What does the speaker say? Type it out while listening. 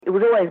It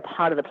was always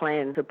part of the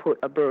plan to put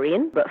a brewery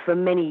in, but for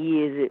many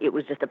years it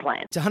was just a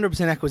plan. It's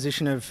 100%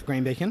 acquisition of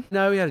Green Beacon.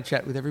 No, we had a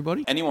chat with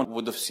everybody. Anyone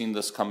would have seen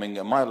this coming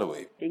a mile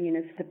away.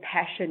 It's the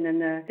passion and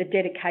the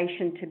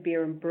dedication to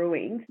beer and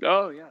brewing.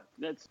 Oh, yeah.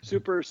 That's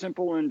super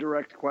simple and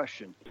direct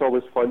question. It's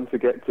always fun to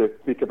get to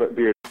speak about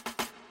beer.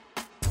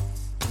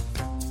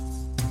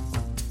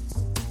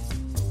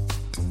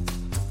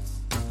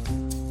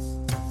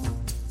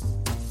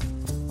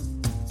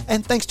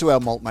 And thanks to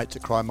our malt mates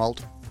at Cry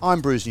Malt, I'm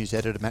Brews News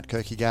editor Matt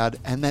Kirkegaard,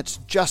 and that's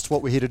just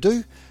what we're here to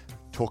do,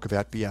 talk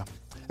about beer.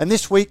 And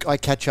this week I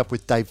catch up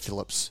with Dave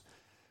Phillips.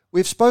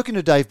 We've spoken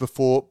to Dave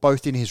before,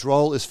 both in his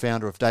role as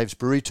founder of Dave's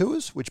Brewery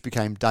Tours, which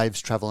became Dave's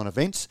Travel and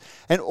Events,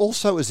 and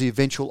also as the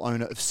eventual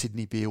owner of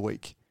Sydney Beer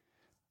Week.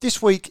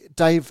 This week,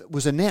 Dave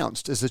was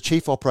announced as the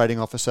Chief Operating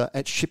Officer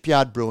at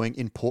Shipyard Brewing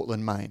in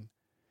Portland, Maine.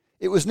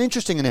 It was an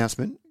interesting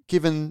announcement,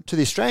 given to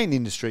the Australian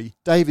industry,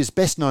 Dave is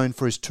best known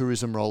for his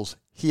tourism roles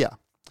here.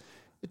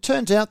 It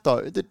turns out,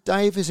 though, that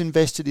Dave has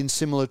invested in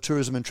similar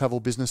tourism and travel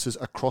businesses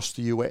across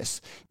the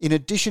US, in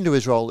addition to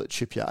his role at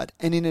Shipyard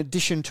and in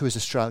addition to his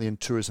Australian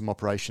tourism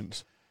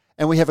operations.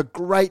 And we have a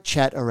great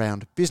chat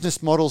around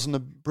business models in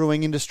the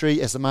brewing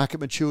industry as the market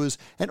matures,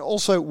 and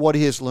also what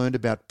he has learned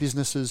about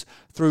businesses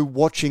through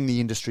watching the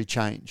industry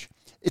change.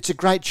 It's a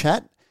great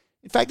chat.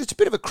 In fact, it's a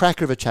bit of a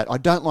cracker of a chat. I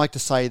don't like to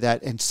say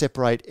that and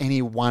separate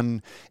any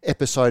one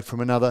episode from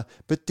another,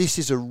 but this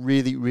is a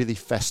really, really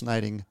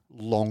fascinating,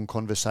 long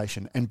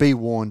conversation. And be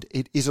warned,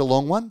 it is a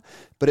long one,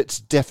 but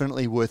it's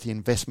definitely worth the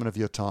investment of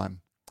your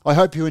time. I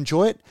hope you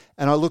enjoy it,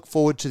 and I look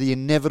forward to the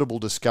inevitable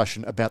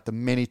discussion about the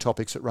many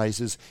topics it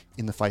raises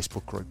in the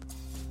Facebook group.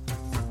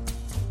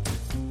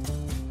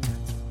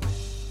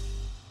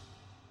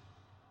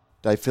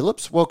 Dave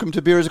Phillips, welcome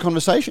to Beer as a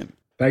Conversation.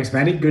 Thanks,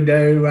 Matty. Good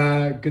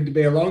to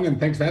be along, and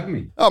thanks for having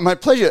me. Oh, my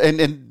pleasure.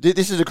 And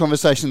this is a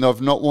conversation that I've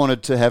not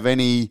wanted to have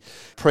any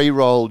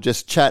pre-roll,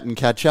 just chat and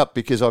catch up,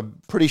 because I'm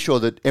pretty sure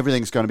that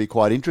everything's going to be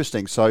quite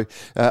interesting. So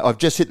I've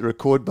just hit the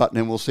record button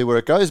and we'll see where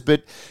it goes.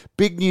 But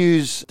big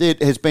news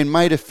that has been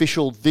made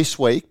official this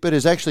week, but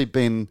has actually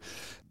been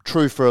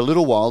true for a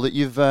little while, that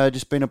you've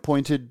just been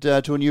appointed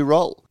to a new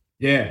role.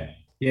 Yeah,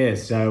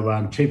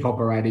 so Chief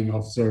Operating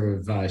Officer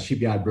of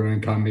Shipyard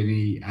Brewing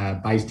Company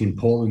based in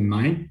Portland,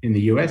 Maine, in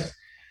the US.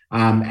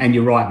 And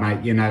you're right,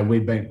 mate. You know,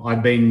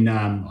 I've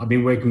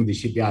been working with the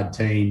Shipyard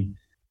team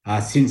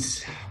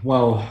since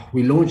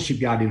we launched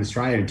Shipyard in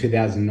Australia in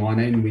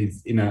 2019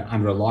 with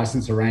under a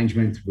license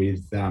arrangement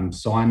with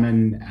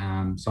Simon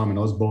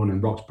Osborne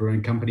and Rocks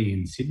Brewing Company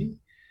in Sydney,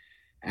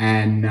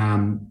 and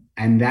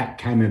that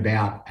came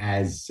about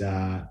as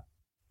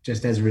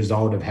just as a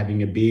result of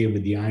having a beer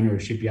with the owner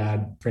of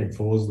Shipyard, Fred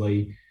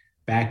Forsley,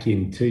 back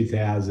in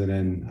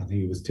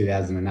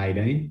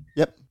 2018.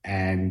 Yep.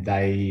 And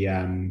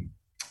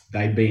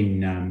they've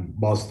been,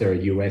 whilst they're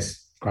a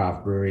US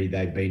craft brewery,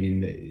 they've been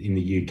in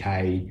the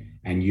UK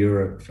and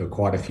Europe for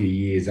quite a few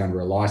years under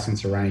a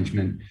license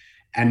arrangement.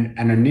 And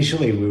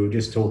initially we were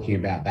just talking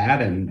about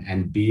that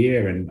and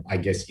beer and I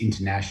guess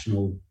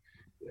international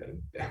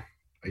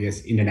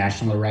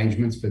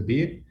arrangements for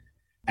beer.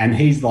 And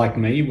he's like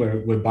me,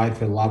 we're both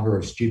a lover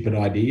of stupid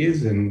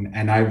ideas,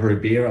 and over a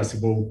beer I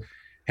said, well,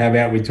 how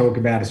about we talk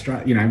about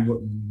Australia?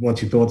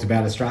 What's your thoughts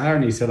about Australia?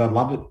 And he said, I'd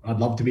love it. I'd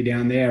love to be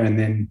down there. And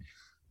then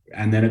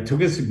it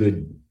took us a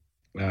good,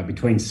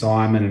 between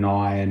Simon and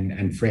I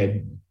and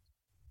Fred,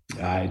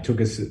 it took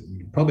us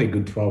probably a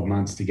good 12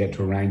 months to get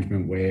to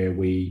arrangement where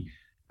we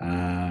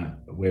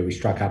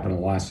struck up on a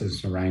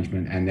license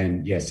arrangement. And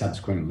then,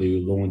 subsequently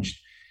we launched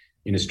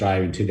in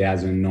Australia in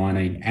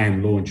 2019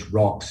 and launched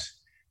Rocks,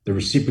 the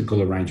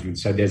reciprocal arrangement.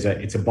 So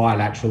it's a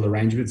bilateral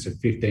arrangement. It's a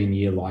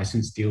 15-year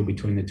license deal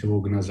between the two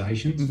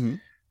organisations. Mm-hmm.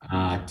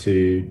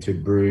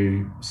 To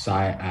brew,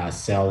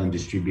 sell and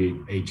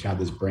distribute each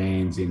other's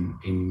brands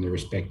in the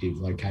respective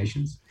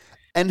locations.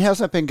 And how's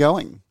that been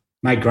going?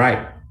 Mate, great.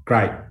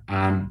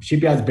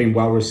 Shipyard's been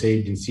well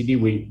received in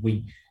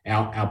Sydney.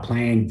 Our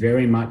plan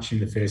very much in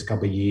the first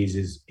couple of years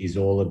is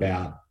all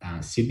about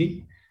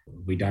Sydney.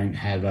 We don't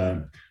have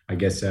a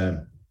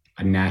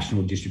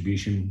national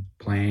distribution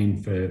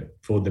plan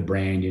for the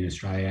brand in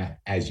Australia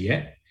as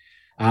yet.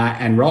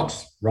 And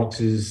Rocks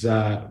is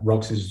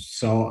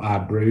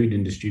brewed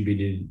and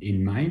distributed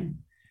in Maine,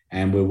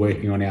 and we're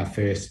working on our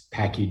first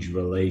package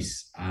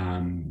release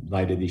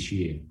later this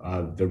year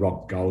of the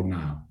Rock Golden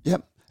Ale.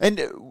 Yep.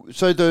 And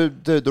so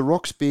the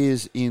Rocks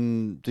beers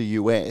in the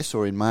US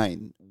or in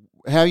Maine,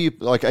 how are you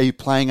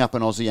playing up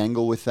an Aussie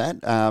angle with that?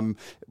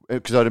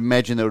 Because I'd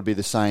imagine that would be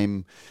the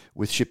same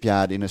with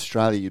Shipyard in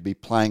Australia. You'd be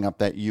playing up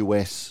that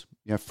US,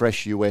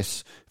 fresh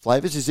US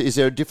flavours. Is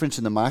there a difference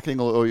in the marketing,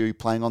 or are you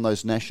playing on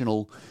those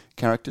national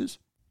characters?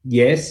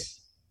 Yes,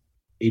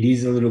 it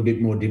is a little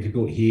bit more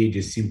difficult here,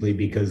 just simply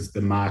because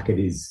the market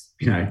is,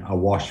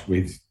 awash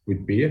with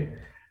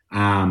beer.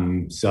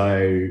 Being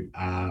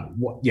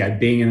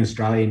an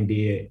Australian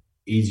beer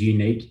is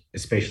unique,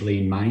 especially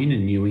in Maine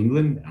and New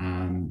England,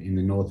 in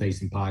the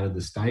northeastern part of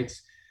the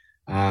states.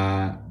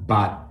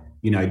 But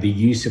the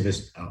use of,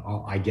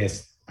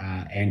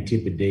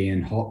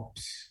 Antipodean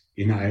hops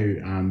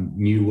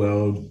New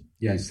World,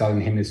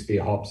 Southern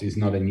Hemisphere hops is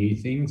not a new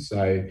thing.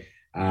 So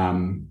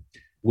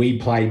we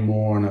play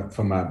more on it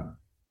from a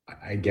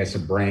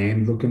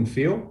brand look and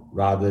feel,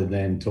 rather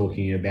than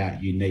talking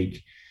about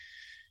unique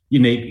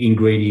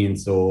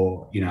ingredients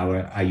or,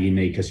 a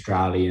unique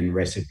Australian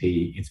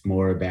recipe. It's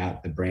more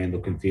about the brand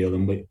look and feel.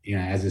 And we,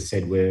 as I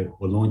said, we're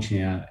launching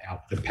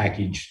the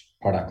packaged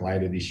product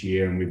later this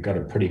year, and we've got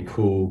a pretty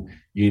cool,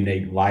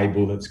 unique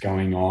label that's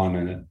going on.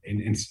 And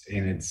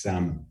it's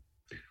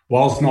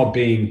whilst not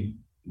being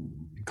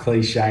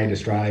cliched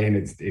Australian,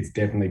 it's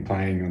definitely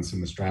playing on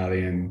some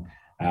Australian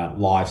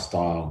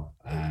lifestyle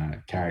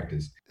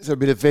characters. Is there a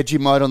bit of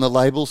Vegemite on the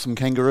label, some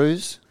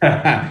kangaroos?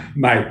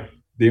 Mate,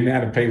 the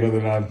amount of people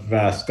that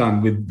I've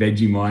stunned with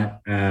Vegemite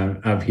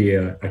up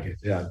here,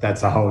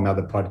 that's a whole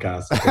nother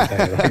podcast.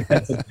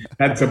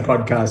 That's a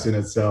podcast in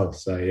itself.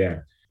 So,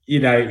 yeah.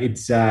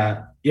 It's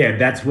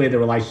that's where the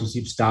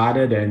relationship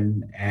started,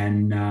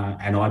 and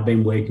I've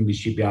been working with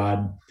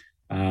Shipyard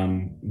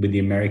with the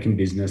American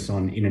business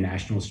on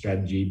international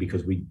strategy,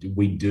 because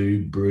we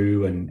do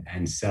brew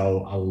and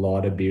sell a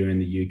lot of beer in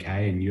the UK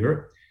and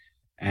Europe,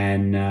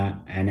 and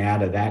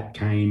out of that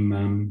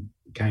came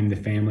the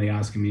family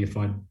asking me if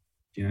I'd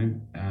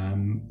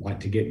like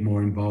to get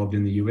more involved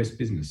in the US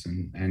business,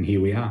 and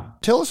here we are.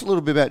 Tell us a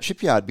little bit about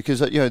Shipyard, because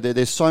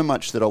there's so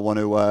much that I want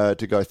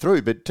to go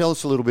through, but tell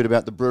us a little bit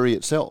about the brewery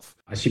itself.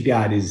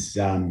 Shipyard is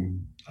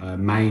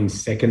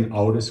Maine's second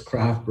oldest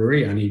craft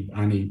brewery.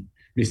 Only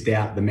missed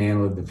out the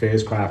mantle of the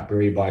first craft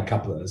brewery by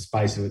a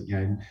space of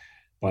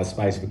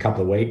a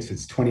couple of weeks.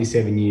 It's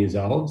 27 years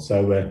old,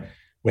 so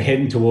we're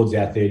heading towards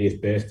our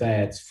 30th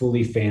birthday. It's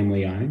fully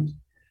family owned.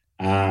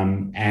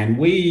 And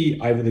we,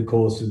 over the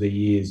course of the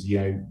years,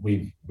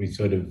 we've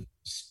sort of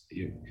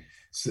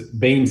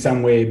been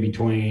somewhere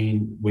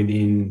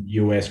within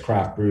US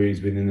craft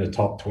breweries within the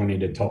top 20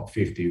 to top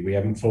 50. We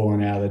haven't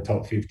fallen out of the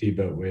top 50,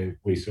 but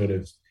we sort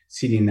of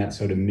sit in that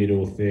sort of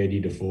middle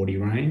 30 to 40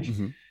 range.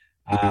 Mm-hmm.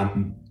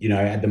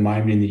 At the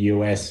moment in the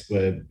US,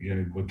 we're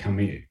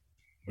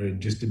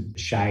just a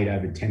shade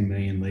over 10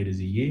 million litres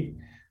a year.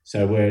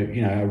 So we're,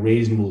 a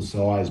reasonable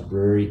sized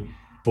brewery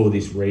for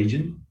this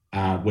region.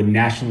 We're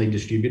nationally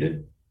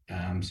distributed,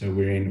 so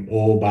we're in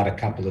all but a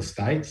couple of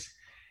states.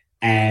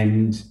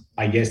 And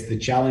I guess the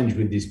challenge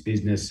with this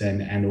business,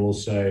 and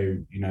also,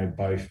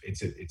 both,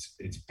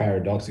 it's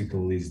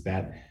paradoxical, is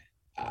that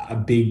a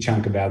big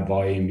chunk of our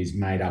volume is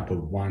made up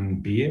of one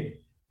beer,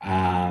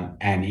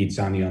 and it's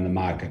only on the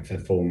market for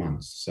 4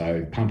 months.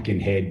 So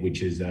Pumpkinhead,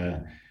 which is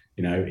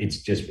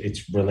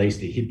it's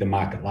released, it hit the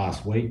market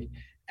last week.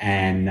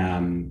 And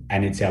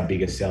it's our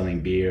biggest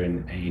selling beer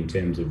in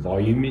terms of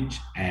volumage,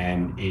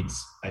 and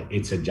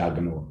it's a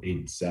juggernaut.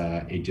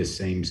 It just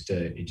seems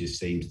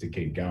to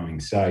keep going.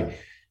 So,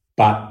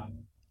 but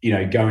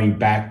going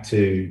back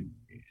to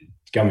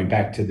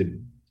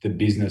the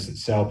business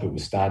itself, it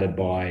was started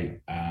by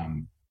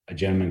a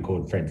gentleman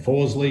called Fred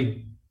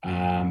Forsley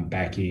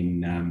back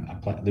in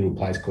a little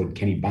place called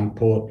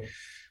Kennebunkport,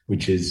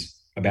 which is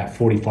about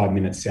 45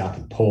 minutes south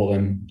of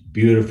Portland.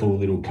 Beautiful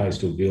little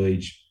coastal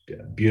village.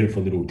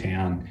 Beautiful little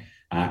town,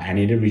 and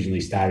it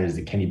originally started as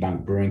the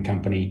Kennebunk Brewing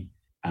Company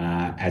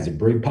as a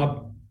brew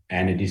pub,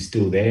 and it is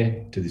still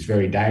there to this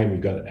very day.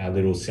 We've got our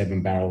little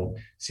 7-barrel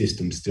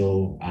system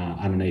still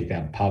underneath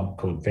our pub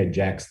called Fed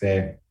Jack's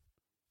there,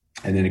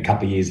 and then a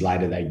couple of years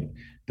later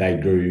they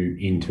grew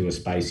into a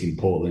space in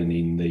Portland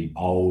in the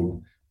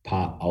old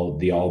port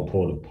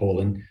of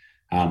Portland.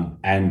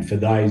 And for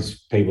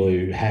those people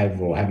who have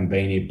or haven't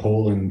been here,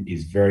 Portland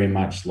is very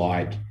much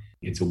like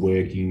it's a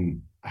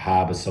working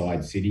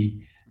harbourside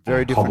city.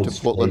 Very different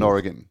to Portland,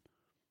 Oregon.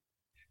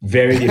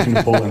 Very different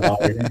to Portland,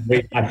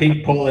 Oregon. I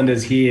think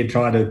Portlanders here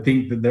try to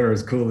think that they're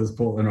as cool as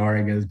Portland,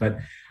 Oregons, but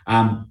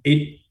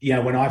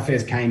when I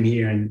first came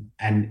here,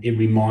 and it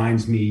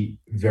reminds me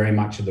very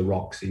much of the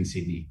Rocks in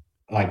Sydney.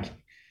 Like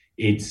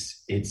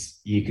it's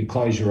you could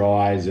close your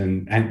eyes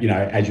and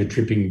as you're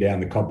tripping down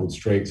the cobbled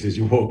streets, as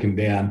you're walking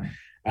down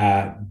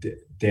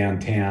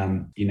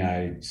downtown,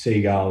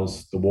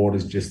 seagulls, the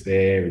water's just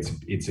there.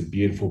 It's a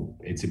beautiful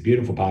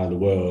part of the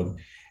world,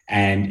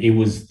 and it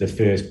was the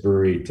first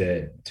brewery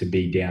to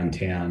be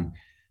downtown.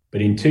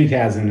 But in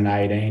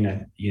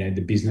 2018,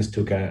 the business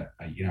took a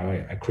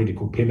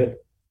critical pivot,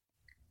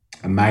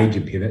 a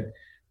major pivot,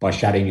 by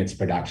shutting its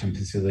production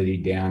facility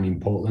down in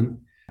Portland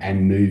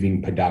and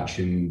moving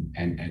production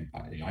and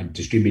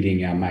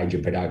distributing our major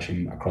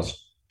production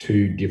across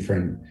 2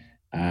 different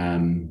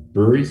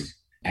breweries.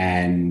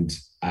 And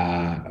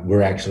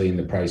we're actually in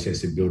the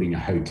process of building a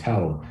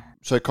hotel.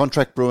 So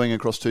contract brewing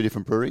across 2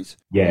 different breweries?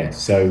 Yeah,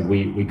 so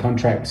we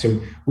contract.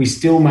 So we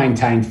still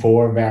maintain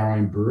 4 of our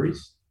own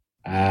breweries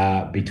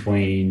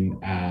between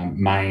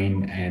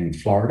Maine and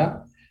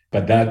Florida,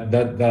 but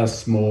they're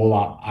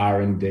smaller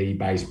R&D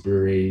based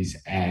breweries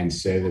and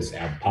service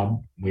our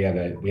pub. We have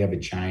a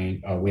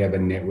chain. We have a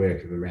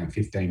network of around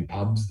 15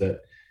 pubs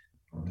that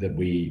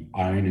we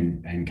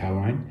own and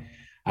co-own.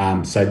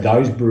 So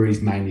those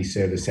breweries mainly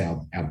service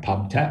our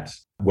pub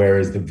taps,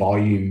 whereas the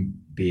volume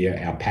beer,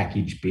 our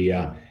packaged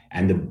beer,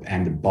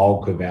 the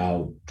bulk of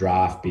our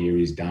draft beer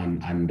is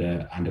done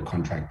under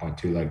contract by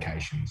 2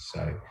 locations.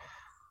 So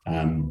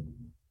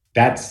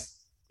that's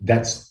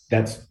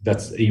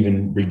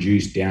even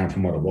reduced down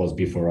from what it was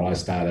before I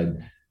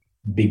started.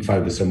 Big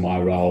focus of my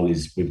role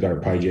is we've got a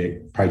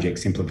project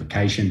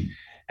simplification,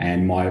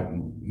 and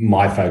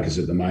my focus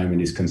at the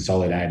moment is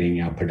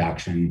consolidating our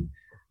production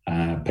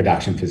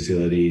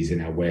facilities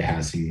and our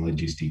warehousing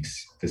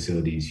logistics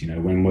facilities.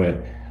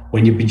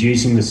 When you're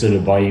producing the sort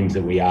of volumes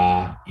that we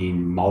are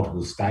in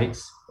multiple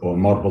states or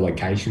multiple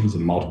locations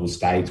in multiple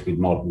states with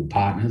multiple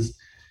partners,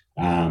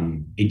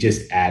 it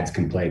just adds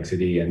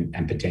complexity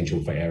and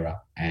potential for error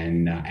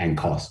and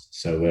cost.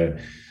 So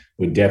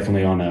we're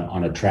definitely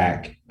on a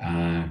track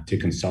to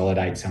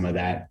consolidate some of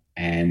that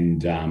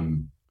and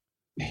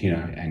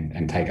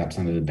take up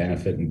some of the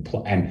benefit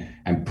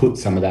and put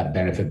some of that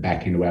benefit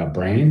back into our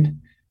brand.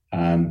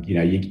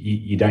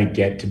 You don't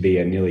get to be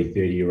a nearly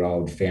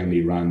 30-year-old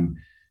family-run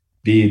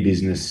beer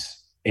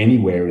business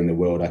anywhere in the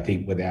world, I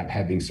think, without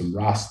having some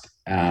rust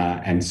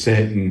and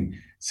certain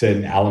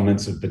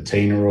elements of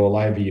patina all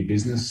over your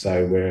business.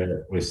 So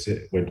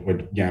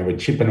we're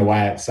chipping away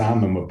at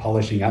some, and we're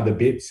polishing other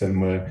bits, and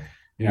we're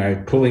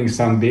pulling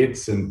some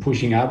bits and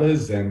pushing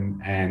others,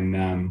 and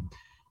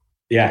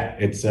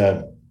it's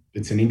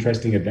an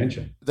interesting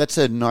adventure. That's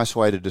a nice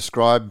way to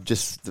describe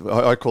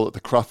I call it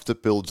the cruft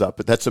that builds up,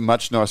 but that's a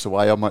much nicer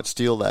way. I might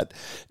steal that.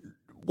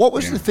 What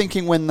was the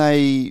thinking when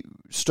they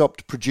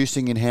stopped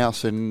producing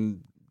in-house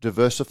and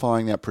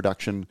diversifying that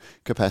production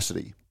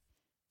capacity?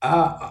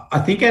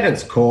 I think at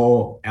its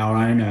core, our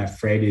owner,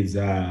 Fred,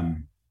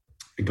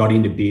 got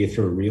into beer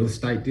through a real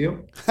estate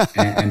deal.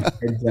 And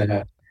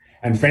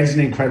Fred's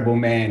an incredible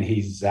man.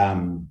 He's, he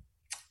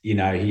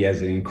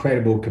has an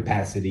incredible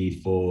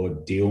capacity for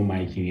deal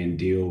making and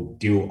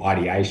deal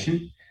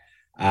ideation.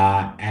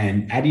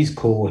 And at his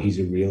core, he's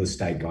a real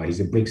estate guy. He's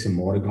a bricks and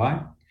mortar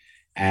guy.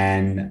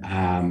 And,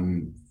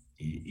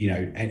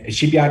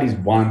 Shipyard is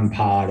one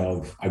part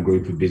of a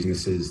group of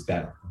businesses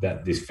that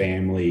this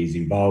family is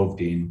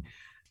involved in.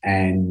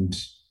 And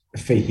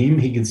for him,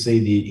 he could see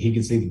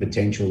the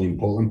potential in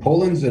Portland.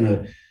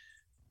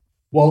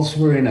 Whilst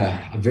we're in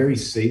a very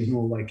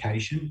seasonal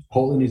location,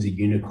 Portland is a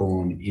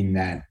unicorn in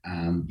that,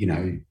 in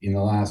the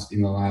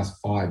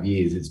last 5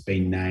 years, it's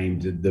been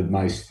named the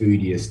most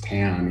foodiest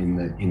town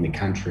in the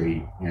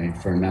country.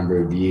 For a number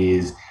of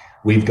years,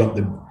 we've got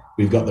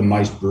the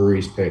most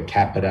breweries per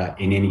capita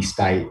in any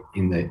state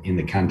in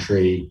the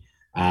country.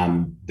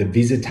 The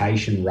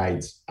visitation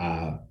rates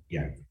are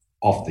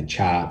off the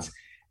charts,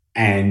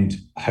 and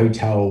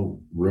hotel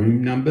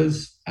room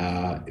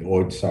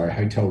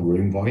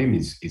volume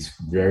is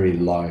very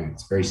low.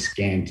 It's very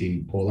scant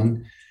in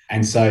Portland.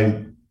 And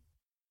so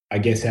I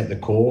guess at the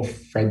core,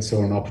 Fred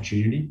saw an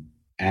opportunity,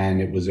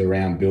 and it was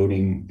around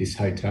building this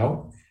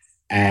hotel.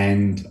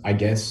 And I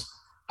guess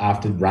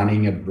after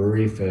running a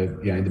brewery for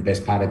the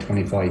best part of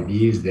 25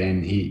 years,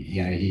 then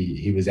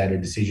he was at a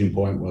decision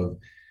point. Well,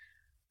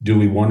 do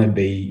we want to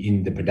be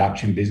in the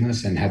production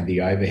business and have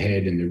the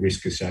overhead and the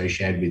risk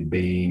associated with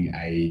being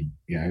a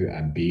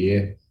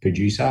beer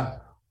producer,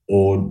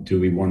 or do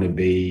we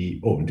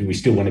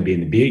still want to be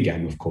in the beer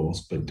game, of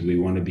course, but do we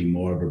want to be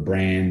more of a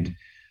brand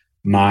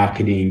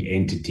marketing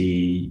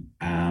entity,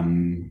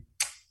 and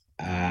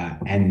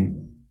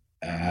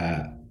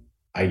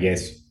I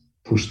guess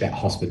push that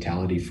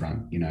hospitality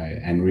front,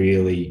 and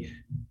really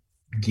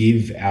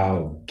give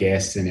our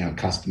guests and our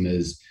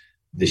customers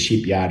the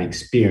Shipyard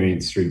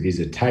experience through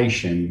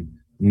visitation,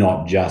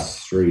 not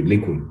just through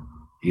liquid,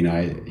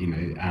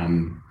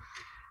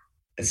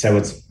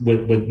 So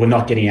we're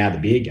not getting out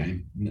of the beer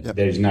game. Yep.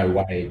 There is no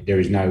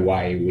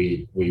way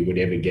we would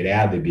ever get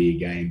out of the beer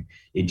game.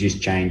 It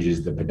just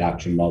changes the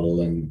production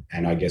model and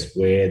I guess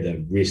where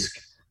the risk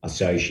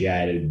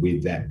associated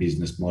with that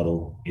business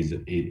model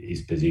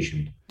is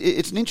positioned.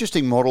 It's an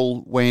interesting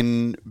model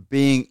when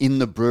being in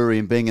the brewery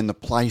and being in the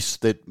place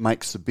that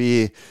makes the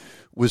beer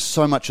was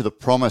so much of the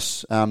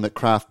promise that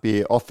craft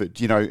beer offered,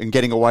 and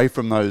getting away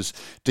from those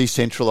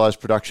decentralized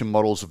production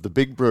models of the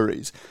big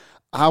breweries.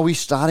 Are we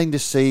starting to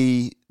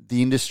see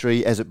the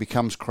industry as it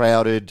becomes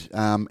crowded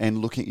and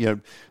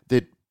looking,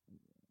 that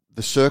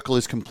the circle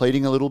is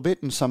completing a little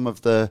bit and some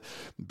of the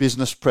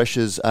business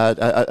pressures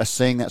are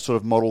seeing that sort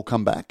of model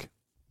come back?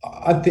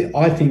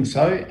 I think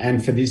so.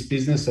 And for this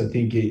business, I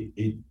think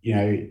we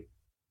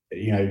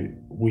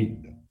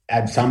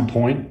at some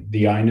point,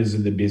 the owners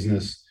of the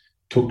business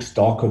took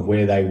stock of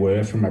where they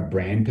were from a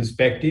brand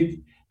perspective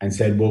and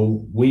said,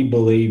 well, we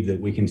believe that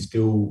we can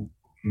still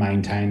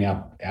maintain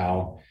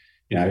our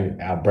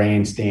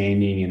brand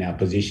standing and our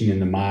position in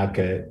the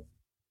market,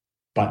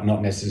 but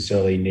not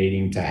necessarily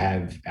needing to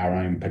have our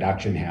own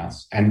production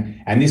house.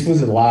 And this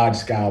was a large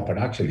scale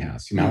production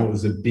house.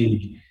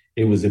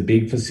 It was a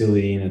big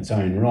facility in its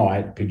own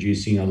right,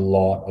 producing a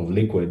lot of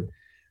liquid.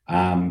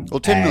 10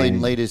 million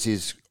litres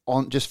is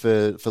on, just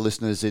for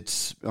listeners,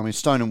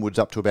 Stone and Wood's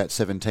up to about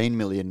 17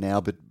 million now,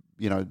 but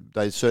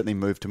they certainly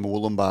moved to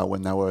Moolumbar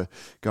when they were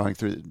going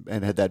through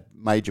and had that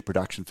major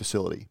production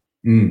facility.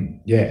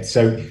 Yeah.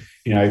 So,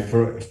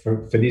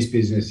 for this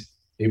business,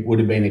 it would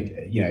have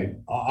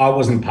been, I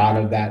wasn't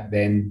part of that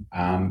then.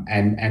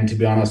 And to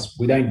be honest,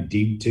 we don't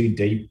dig too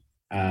deep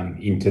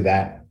into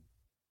that.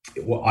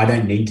 Well, I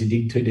don't need to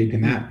dig too deep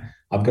in that.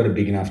 I've got a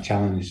big enough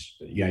challenge,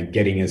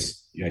 getting us,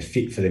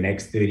 fit for the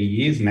next 30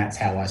 years. And that's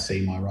how I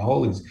see my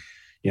role is,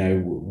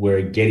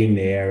 we're getting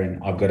there,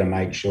 and I've got to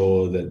make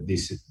sure that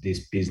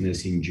this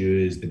business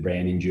endures, the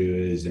brand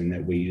endures, and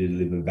that we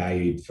deliver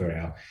value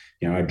for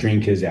our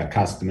drinkers, our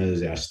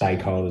customers, our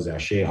stakeholders, our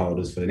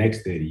shareholders for the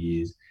next 30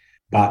 years.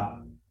 But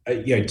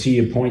to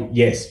your point,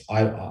 yes,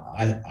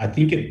 I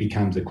think it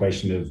becomes a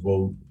question of,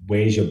 well,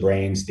 where's your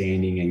brand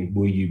standing, and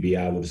will you be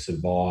able to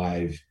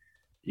survive,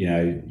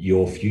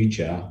 your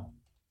future?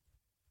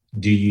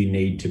 Do you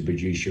need to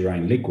produce your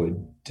own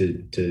liquid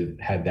to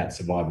have that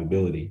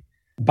survivability?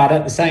 But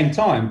at the same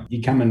time,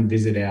 you come and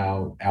visit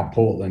our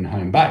Portland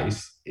home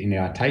base in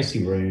our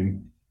tasting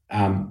room.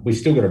 We've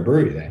still got a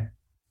brewery there.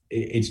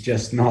 It's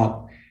just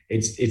not a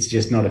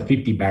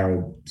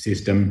 50-barrel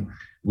system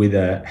with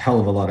a hell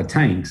of a lot of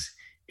tanks.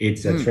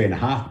 It's a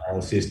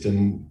 3.5-barrel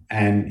system,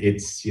 and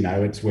it's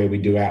where we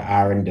do our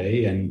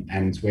R&D, and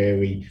it's where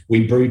we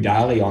brew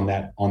daily on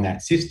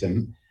that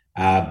system.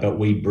 But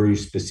we brew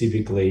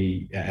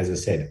specifically, as I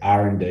said,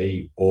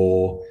 R&D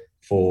or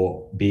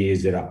for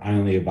beers that are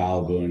only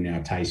available in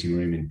our tasting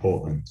room in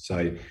Portland.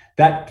 So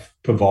that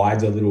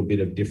provides a little bit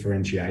of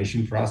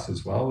differentiation for us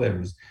as well.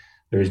 There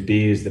is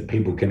beers that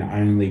people can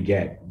only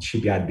get,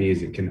 Shipyard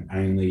beers that can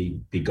only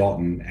be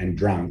gotten and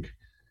drunk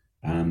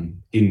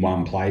in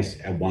one place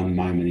at one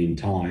moment in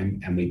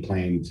time, and we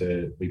plan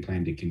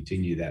to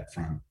continue that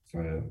front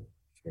for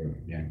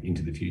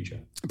into the future.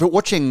 But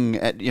watching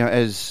at,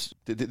 as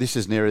this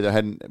is an area that I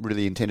hadn't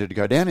really intended to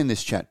go down in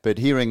this chat, but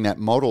hearing that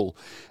model,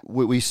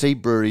 we see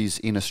breweries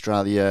in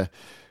Australia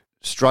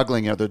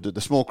struggling. The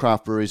small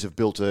craft breweries have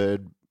built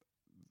a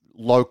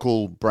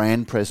local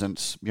brand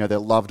presence. They're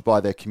loved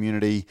by their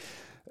community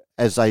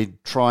as they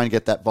try and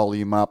get that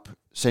volume up,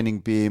 sending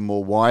beer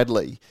more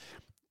widely.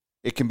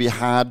 It can be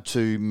hard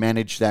to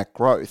manage that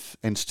growth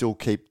and still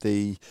keep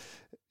the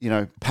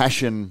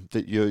passion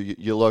that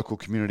your local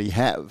community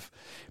have.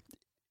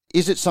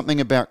 Is it something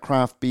about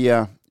craft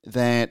beer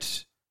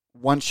that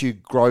once you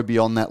grow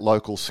beyond that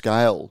local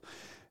scale,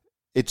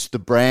 it's the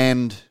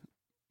brand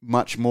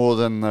much more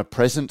than the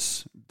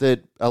presence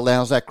that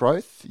allows that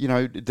growth?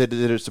 That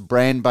it's a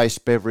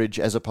brand-based beverage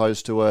as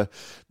opposed to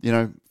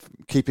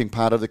keeping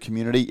part of the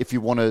community if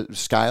you want to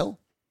scale?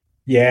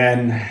 Yeah,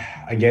 and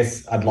I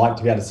guess I'd like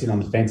to be able to sit on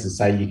the fence and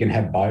say you can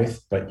have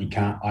both, but you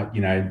can't.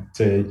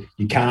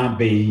 You can't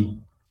be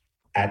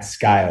at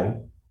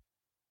scale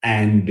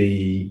and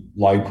be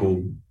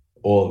local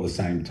all at the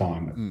same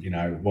time.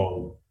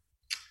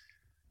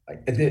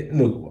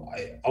 Look,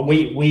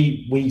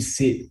 we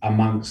sit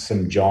amongst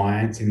some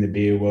giants in the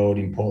beer world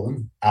in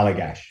Portland.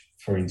 Allagash,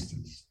 for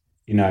instance,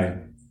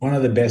 one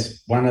of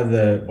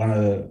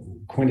the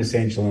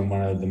quintessential and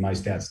one of the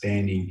most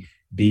outstanding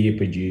beer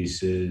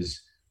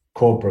producers,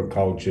 corporate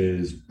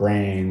cultures,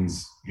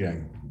 brands,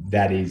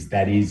 that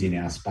is in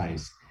our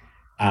space.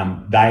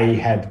 They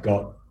have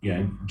got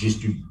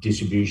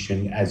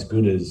distribution as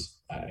good as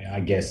I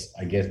guess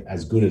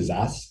as good as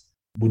us.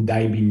 Would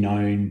they be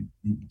known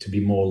to be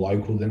more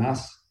local than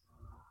us?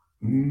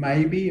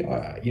 Maybe,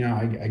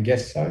 I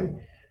guess so.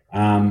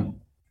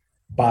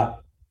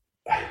 But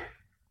I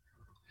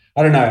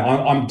don't know.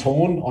 I'm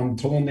torn. I'm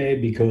torn there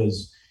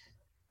because,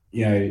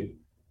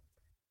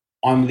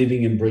 I'm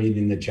living and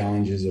breathing the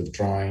challenges of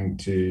trying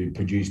to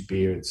produce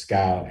beer at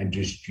scale and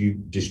just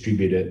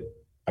distribute it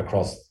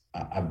across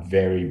a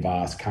very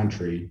vast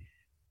country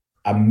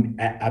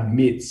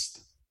amidst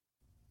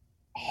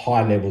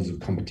high levels of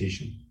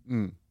competition.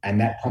 And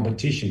that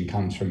competition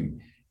comes from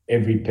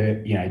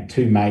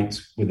two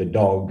mates with a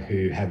dog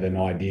who have an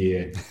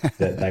idea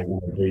that they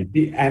want to brew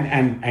beer,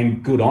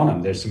 and good on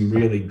them. There's some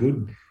really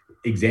good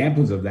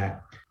examples of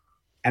that.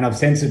 And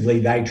ostensibly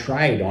they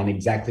trade on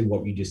exactly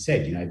what you just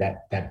said,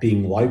 that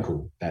being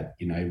local, that,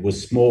 we're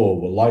small,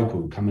 we're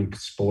local, come and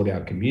support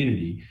our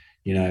community,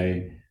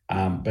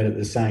 but at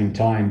the same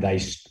time,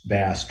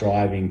 they are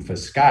striving for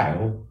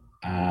scale.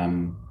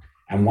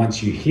 And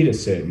once you hit a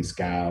certain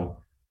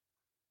scale,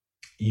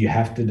 you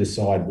have to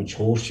decide which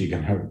horse you're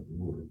going to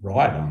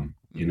ride on.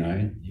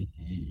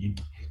 You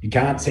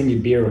can't send your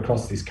beer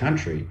across this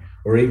country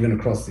or even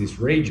across this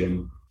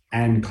region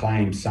and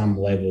claim some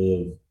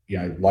level of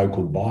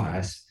local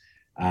bias,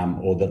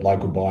 or that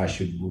local bias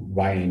should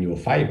weigh in your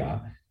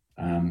favour,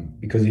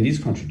 because it is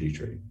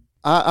contradictory.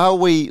 Are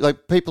we,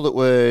 like, people that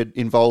were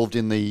involved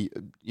in the,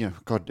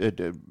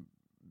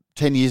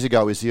 10 years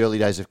ago is the early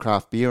days of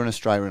craft beer in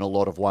Australia in a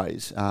lot of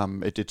ways.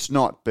 It's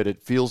not, but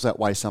it feels that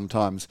way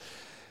sometimes.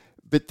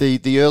 But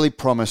the early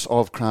promise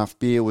of craft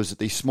beer was that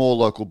these small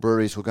local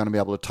breweries were going to be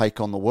able to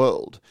take on the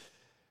world.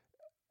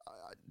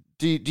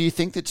 Do you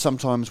think that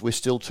sometimes we're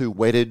still too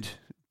wedded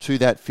to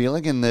that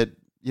feeling, and that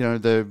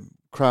the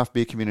craft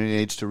beer community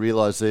needs to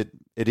realise that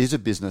it is a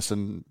business,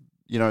 and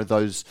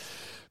that,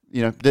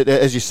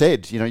 as you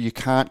said, you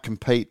can't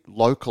compete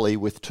locally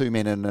with two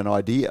men and an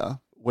idea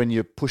when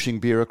you're pushing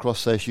beer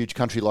across a huge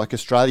country like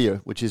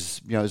Australia, which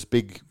is, you know, as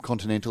big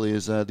continentally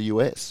as the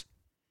US?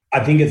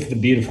 I think it's the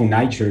beautiful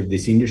nature of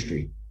this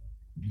industry.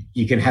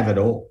 You can have it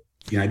all.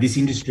 You know, this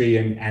industry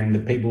and the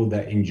people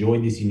that enjoy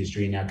this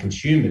industry and our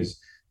consumers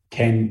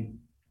can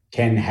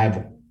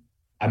have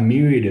a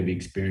myriad of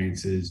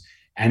experiences,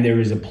 and there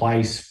is a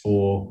place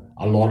for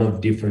a lot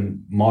of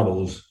different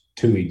models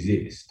to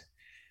exist.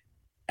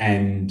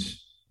 And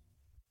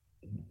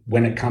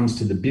when it comes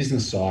to the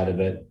business side of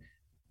it,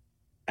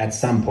 at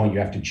some point you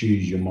have to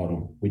choose your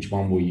model. Which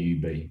one will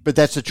you be? But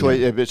that's a choice.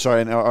 Yeah.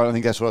 Sorry, and I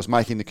think that's what I was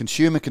making. The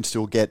consumer can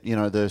still get, you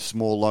know, the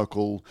small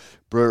local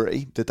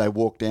brewery that they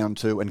walk down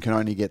to and can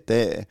only get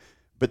there.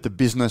 But the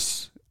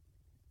business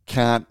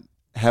can't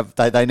have,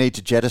 they need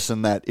to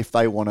jettison that if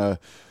they want to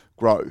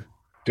grow.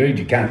 Dude,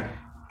 you can't.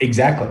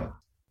 Exactly.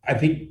 I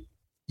think,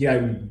 you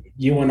know,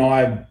 you and I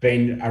have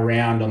been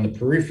around on the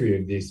periphery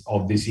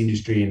of this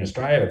industry in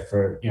Australia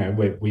for, you know,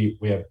 we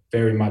are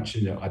very much,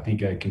 you know, I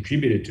think a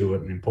contributor to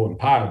it, an important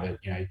part of it,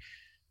 you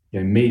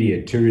know,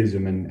 media,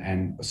 tourism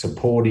and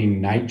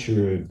supporting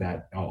nature of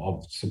that,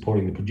 of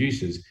supporting the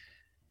producers.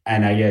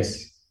 And I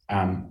guess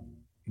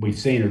we've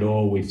seen it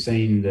all. We've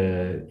seen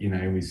the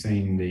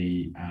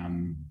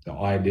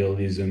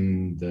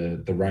idealism,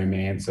 the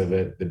romance of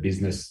it, the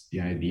business,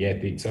 you know, the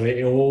ethics, so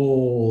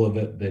all of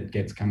it that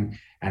gets coming.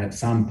 And at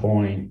some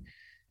point,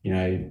 you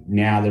know,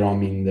 now that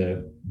I'm in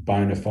the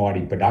bona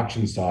fide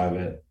production side of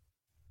it,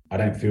 I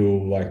don't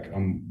feel like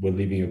we're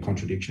living a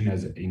contradiction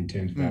in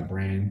terms of our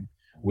brand.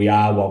 We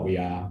are what we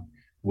are.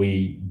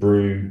 We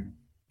brew,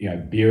 you know,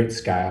 beer at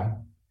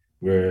scale.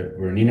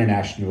 We're an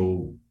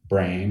international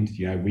brand.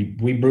 You know,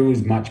 we brew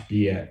as much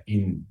beer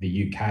in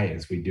the UK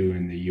as we do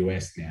in the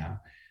US now.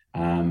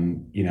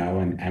 You know,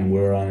 and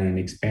we're on an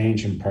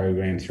expansion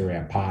program through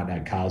our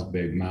partner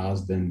Carlsberg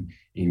Marsden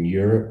in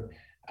Europe.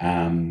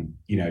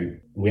 You know,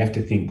 we have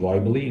to think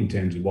globally in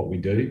terms of what we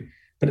do,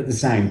 but at the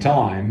same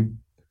time,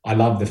 I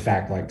love the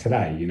fact, like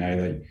today, you know,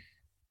 like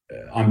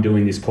I'm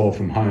doing this call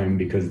from home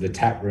because the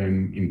tap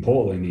room in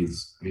Portland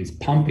is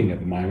pumping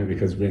at the moment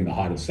because we're in the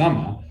height of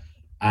summer.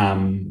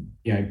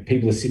 You know,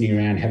 people are sitting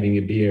around having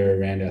a beer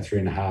around our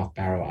 3.5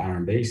 barrel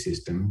R&D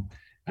system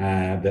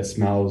that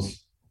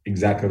smells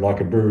exactly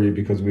like a brewery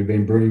because we've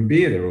been brewing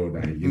beer there all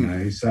day, you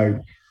know. So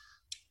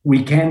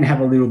we can have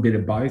a little bit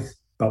of both,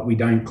 but we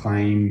don't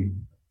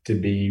claim to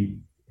be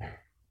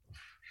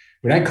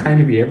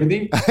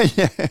everything.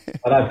 Yeah.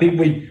 But I think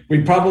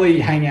we probably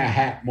hang our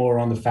hat more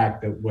on the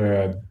fact that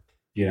we're,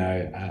 you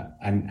know,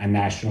 a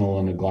national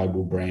and a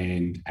global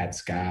brand at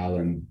scale,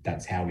 and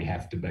that's how we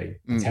have to be.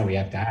 That's how we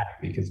have to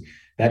act, because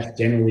that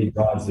generally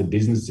drives the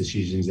business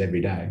decisions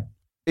every day.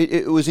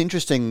 It was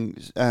interesting,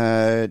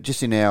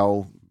 just in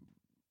our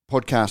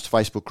podcast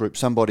Facebook group,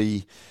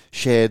 somebody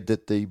shared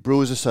that the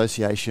Brewers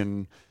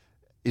Association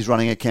is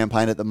running a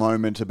campaign at the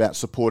moment about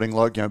supporting,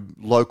 like, you know,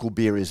 local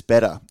beer is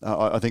better.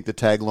 I think the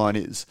tagline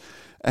is,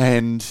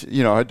 and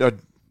you know, I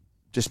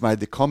just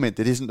made the comment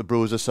that isn't the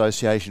Brewers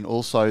Association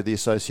also the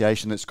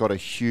association that's got a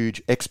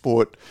huge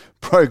export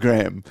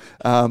program,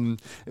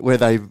 where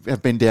they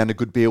have been down to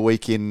Good Beer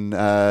Week in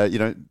you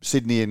know,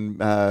 Sydney and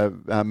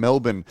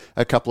Melbourne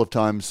a couple of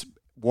times,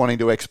 wanting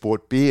to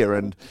export beer.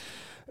 And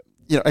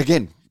you know,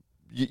 again,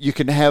 you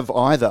can have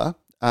either.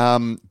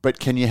 But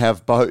can you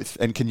have both?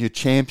 And can you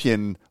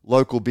champion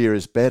local beer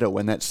is better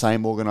when that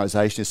same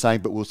organisation is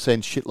saying, but we'll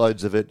send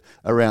shitloads of it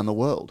around the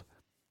world?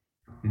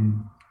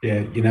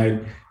 Yeah, you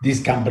know,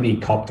 this company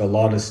copped a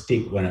lot of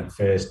stick when it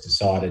first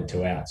decided to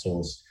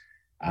outsource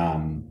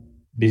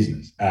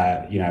business,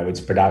 you know, its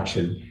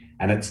production,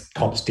 and it's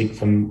copped stick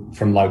from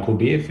local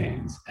beer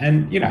fans.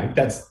 And, you know,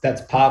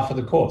 that's par for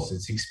the course.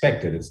 It's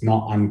expected. It's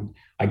not,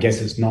 I guess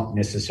it's not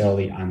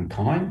necessarily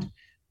unkind,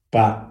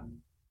 but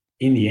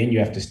in the end, you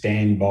have to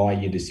stand by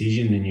your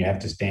decision and you have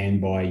to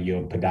stand by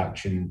your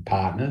production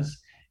partners.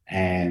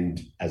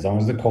 And as long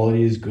as the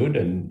quality is good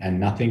and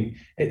nothing,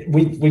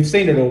 we've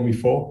seen it all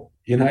before,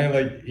 you know,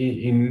 like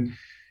in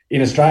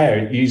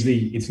Australia,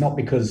 usually it's not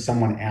because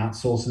someone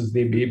outsources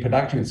their beer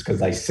production, it's because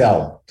they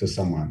sell to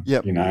someone,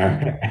 you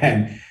know,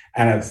 and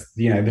it's,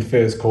 you know, the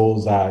first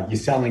calls are, you're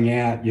selling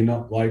out, you're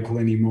not local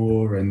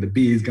anymore, and the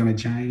beer's going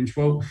to change.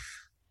 Well,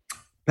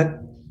 but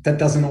that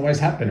doesn't always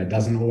happen. It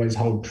doesn't always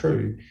hold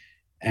true.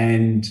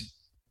 And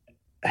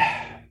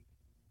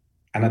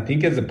I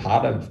think as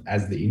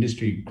the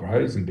industry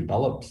grows and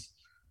develops,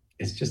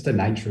 it's just the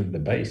nature of the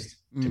beast,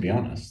 to be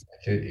honest.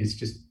 It's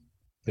just,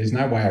 there's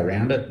no way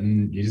around it,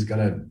 and you just got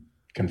to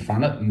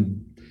confront it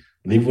and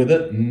live with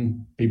it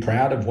and be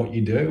proud of what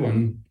you do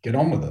and get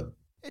on with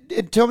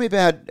it. Tell me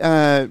about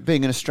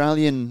being an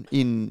Australian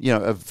in, you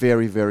know, a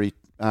very, very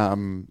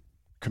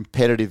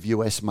competitive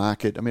US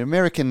market. I mean,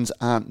 Americans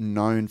aren't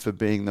known for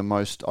being the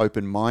most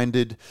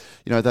open-minded.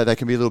 You know, they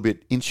can be a little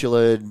bit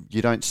insular.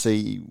 You don't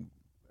see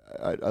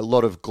a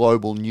lot of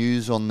global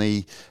news on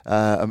the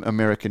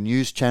American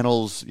news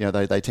channels. You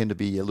know, they tend to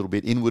be a little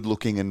bit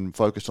inward-looking and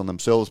focused on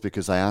themselves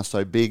because they are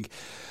so big.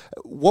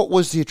 What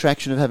was the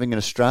attraction of having an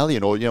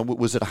Australian, or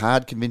was it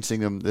hard convincing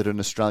them that an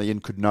Australian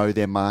could know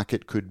their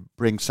market, could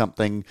bring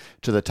something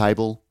to the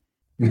table?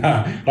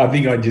 No, I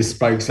think I just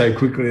spoke so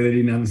quickly they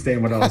didn't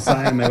understand what I was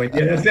saying. They went,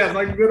 "Yeah, that sounds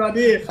like a good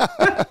idea."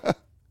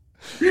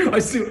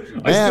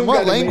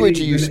 What language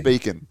are you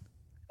speaking?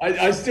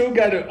 I still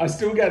go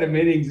to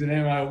meetings, and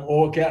then I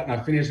walk out and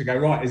I finish and go,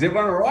 "Right, is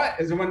everyone all right?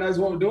 Everyone knows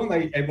what we're doing?"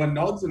 Everyone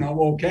nods, and I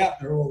walk out.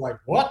 They're all like,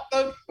 "What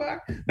the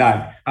fuck?"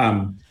 No,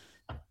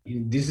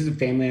 this is a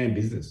family-owned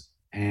business,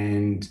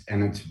 and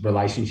it's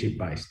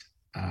relationship-based.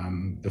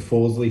 The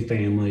Forsley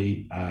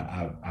family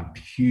are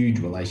huge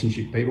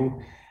relationship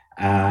people,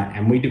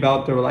 and we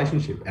developed a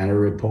relationship and a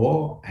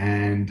rapport,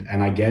 and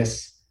I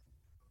guess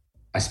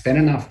I spent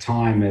enough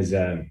time as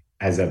a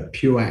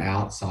pure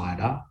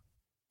outsider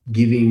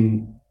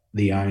giving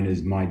the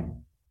owners my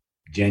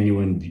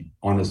genuine,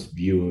 honest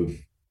view of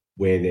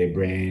where their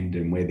brand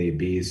and where their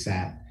beers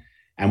sat.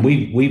 And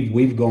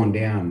we've gone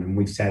down and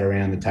we've sat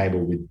around the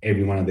table with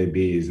every one of their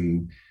beers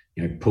and,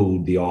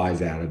 pulled the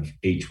eyes out of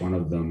each one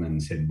of them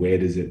and said, where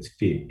does it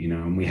fit?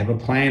 And we have a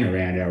plan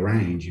around our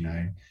range,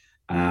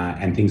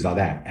 and things like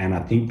that. And I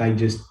think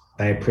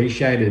they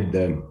appreciated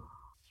the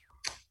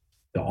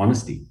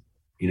honesty.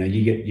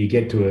 You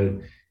get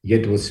to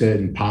a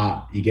certain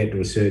part, you get to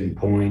a certain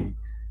point,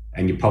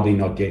 and you're probably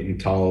not getting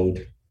told,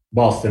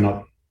 whilst they're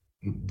not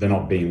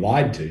being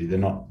lied to,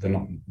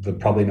 they're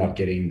probably not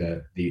getting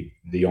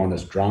the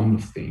honest drum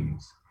of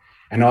things.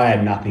 And I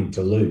had nothing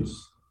to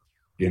lose.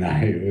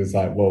 It was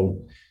like,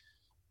 well,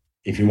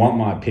 if you want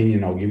my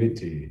opinion, I'll give it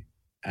to you.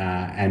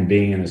 And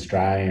being an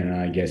Australian,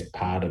 I guess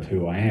part of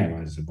who I am,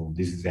 I said, well,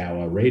 this is how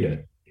I read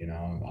it.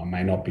 I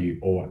may not be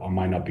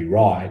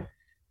right,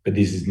 but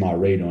this is my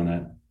read on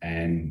it,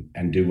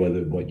 and do with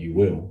it what you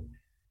will.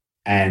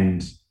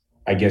 And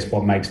I guess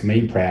what makes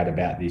me proud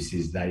about this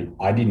is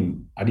I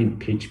didn't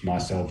pitch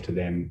myself to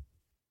them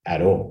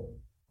at all.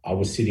 I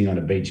was sitting on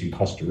a beach in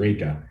Costa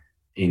Rica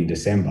in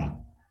December.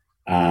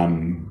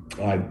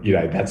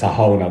 That's a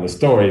whole other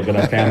story, but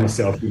I found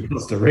myself in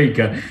Costa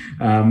Rica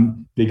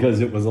because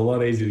it was a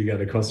lot easier to go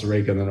to Costa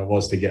Rica than it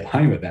was to get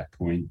home at that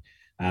point.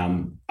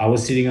 I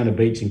was sitting on a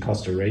beach in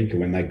Costa Rica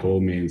when they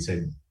called me and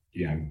said,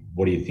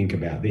 what do you think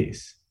about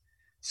this?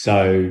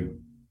 So,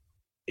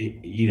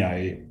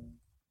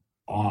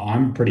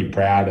 I'm pretty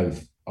proud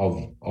of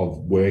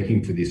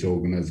working for this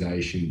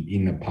organisation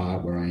in the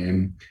part where I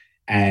am,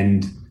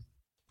 and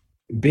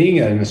being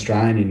an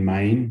Australian in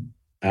Maine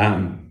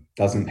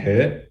doesn't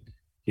hurt.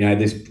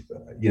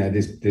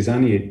 There's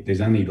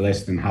only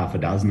less than half a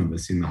dozen of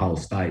us in the whole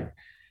state,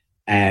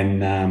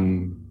 and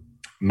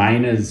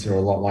Mainers are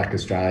a lot like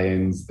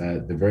Australians.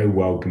 They're very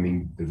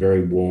welcoming. They're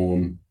very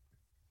warm.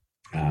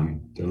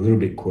 They're a little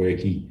bit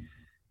quirky.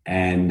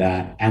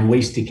 And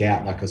we stick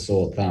out like a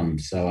sore thumb.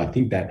 So I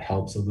think that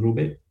helps a little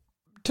bit.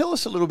 Tell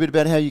us a little bit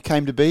about how you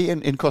came to be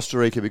in Costa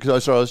Rica,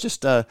 because I was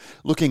just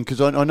looking,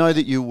 because I know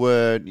that you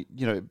were,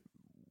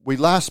 we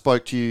last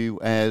spoke to you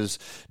as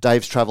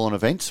Dave's Travel and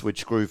Events,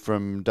 which grew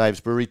from Dave's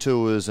Brewery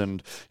Tours,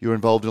 and you were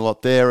involved in a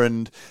lot there.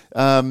 And,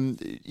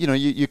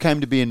 you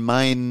came to be in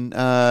Maine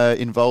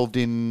involved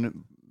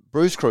in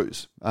Brews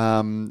Cruise,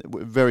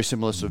 very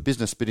similar sort of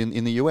business, but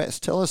in the US.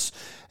 Tell us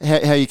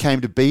how you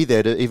came to be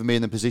there, to even be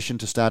in the position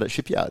to start at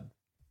Shipyard.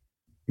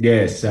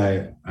 Yeah,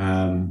 so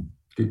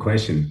good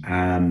question.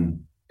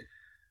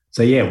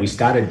 We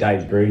started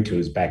Dave's Brewery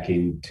Tours back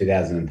in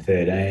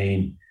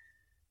 2013.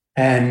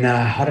 And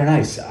I don't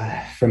know,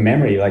 from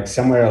memory, like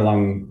somewhere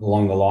along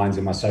the lines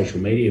of my social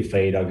media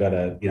feed, I got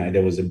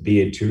there was a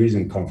beer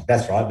tourism conference.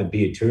 That's right, the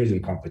beer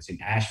tourism conference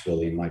in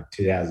Asheville in like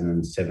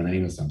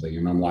 2017 or something.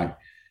 And I'm like,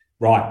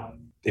 right,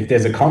 if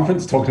there's a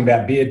conference talking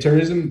about beer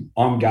tourism,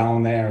 I'm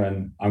going there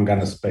and I'm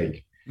going to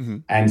speak. Mm-hmm.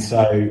 And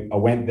so I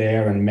went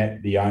there and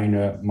met the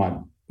owner,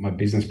 my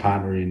business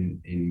partner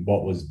in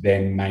what was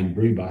then Maine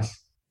Brew Bus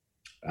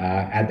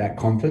at that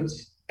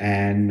conference.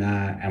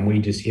 And we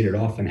just hit it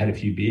off and had a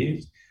few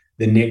beers.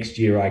 The next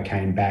year I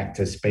came back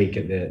to speak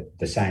at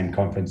the same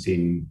conference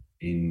in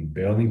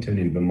Burlington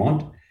in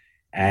Vermont.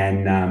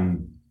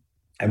 And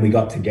we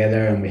got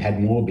together and we had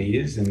more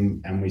beers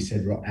and I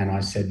said,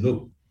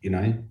 look,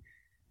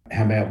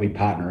 how about we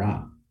partner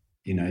up?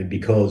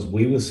 Because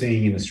we were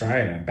seeing in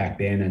Australia back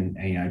then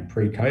and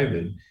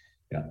pre-COVID,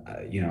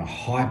 a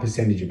high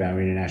percentage of our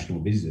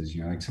international visitors,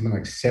 like something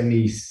like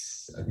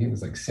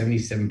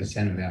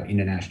 77% of our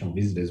international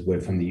visitors were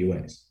from the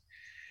US.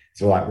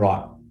 So like,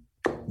 right,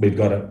 we've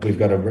got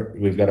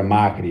a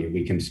market here.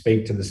 We can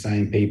speak to the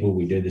same people.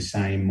 We do the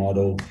same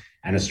model,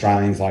 and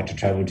Australians like to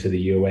travel to the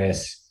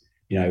US.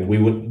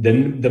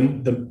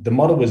 The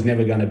model was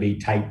never going to be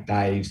take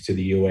Dave's to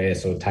the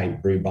US or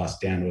take Brew Bus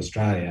down to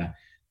Australia,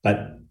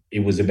 but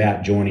it was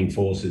about joining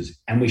forces.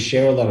 And we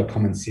share a lot of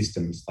common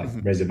systems like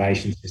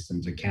reservation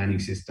systems, accounting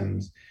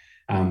systems,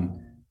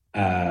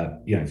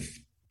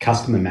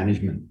 customer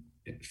management,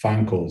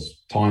 phone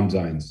calls, time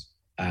zones.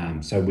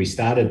 So we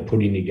started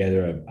putting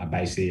together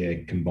basically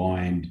a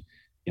combined,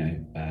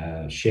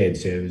 shared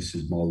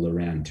services model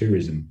around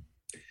tourism.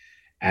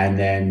 And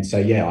then, so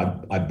yeah,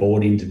 I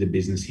bought into the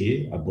business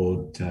here. I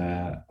bought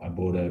a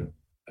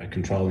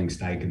controlling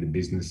stake in the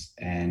business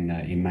and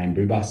in Main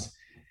Brew Bus.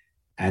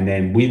 And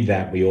then with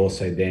that, we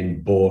also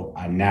then bought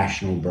a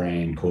national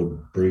brand called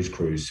Brews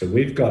Cruise. So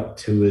we've got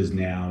tours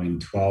now in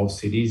 12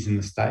 cities in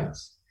the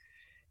States.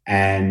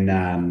 And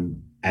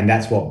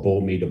that's what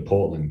brought me to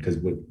Portland, because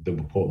we're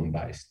Portland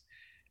based.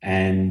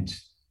 And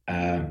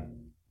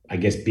I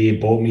guess beer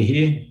brought me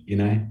here. You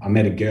know, I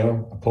met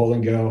a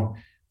Portland girl,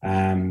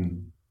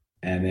 and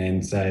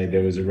then so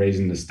there was a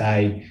reason to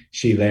stay.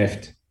 She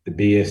left, the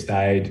beer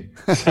stayed.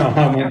 So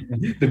I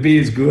went, the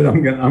beer's good,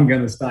 I'm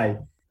going to stay.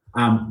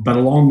 But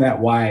along the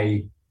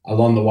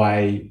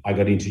way, I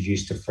got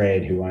introduced to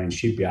Fred, who owns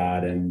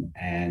Shipyard,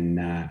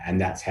 and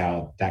that's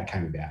how that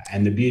came about.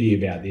 And the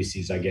beauty about this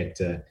is I get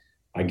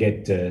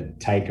to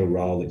take a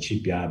role at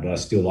Shipyard, but I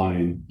still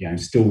own, I'm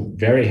still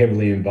very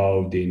heavily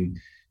involved in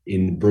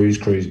the Brews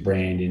Cruise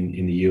brand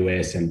in the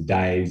US and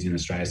Dave's in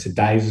Australia. So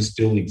Dave's is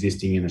still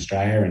existing in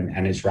Australia,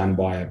 and it's run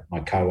by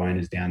my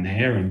co-owners down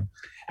there.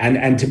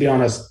 And to be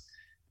honest,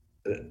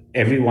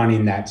 everyone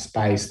in that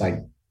space, like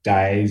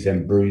Dave's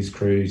and Brews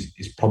Cruise,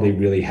 is probably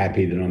really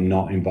happy that I'm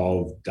not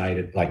involved I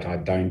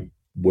don't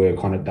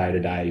work on it day to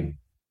day,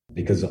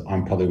 because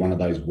I'm probably one of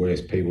those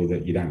worst people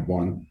that you don't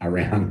want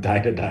around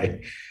day to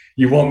day.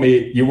 You want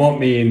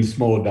me in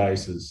small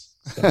doses.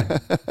 So.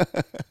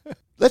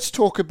 Let's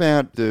talk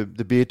about the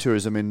beer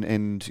tourism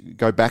and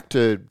go back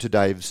to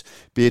Dave's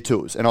beer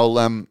tours. And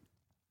I'll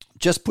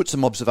just put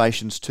some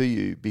observations to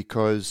you,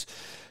 because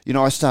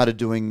I started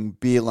doing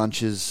beer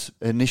lunches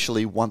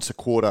initially once a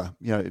quarter,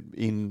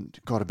 in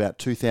about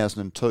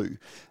 2002.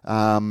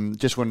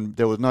 Just when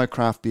there was no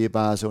craft beer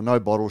bars, there were no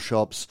bottle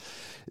shops.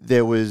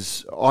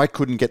 I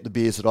couldn't get the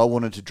beers that I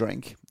wanted to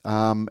drink.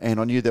 And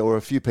I knew there were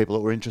a few people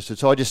that were interested.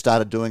 So I just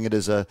started doing it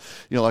as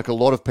like a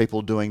lot of people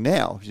are doing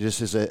now,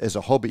 just as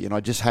a hobby. And I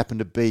just happened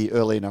to be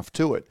early enough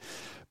to it.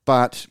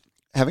 But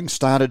having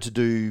started to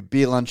do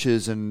beer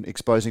lunches and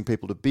exposing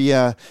people to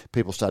beer,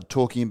 people started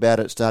talking about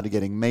it, started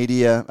getting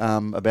media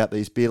about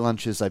these beer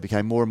lunches. They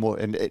became more and more,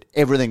 and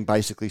everything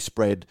basically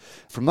spread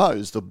from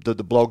those. The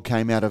blog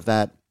came out of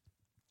that.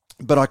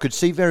 But I could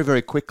see very,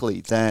 very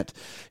quickly that,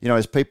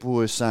 as people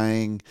were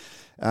saying,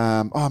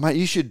 oh, mate,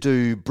 you should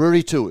do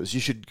brewery tours. You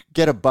should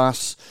get a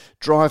bus,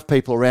 drive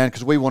people around,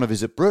 because we want to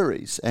visit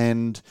breweries.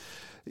 And,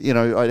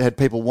 I had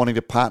people wanting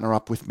to partner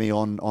up with me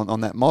on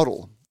that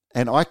model.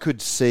 And I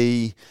could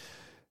see,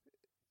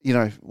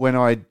 when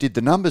I did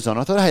the numbers on,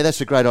 I thought, hey,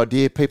 that's a great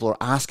idea. People are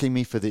asking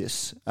me for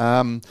this.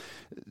 There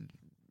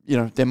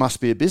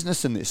must be a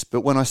business in this.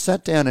 But when I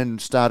sat down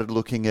and started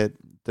looking at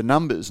the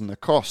numbers and the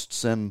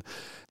costs, and,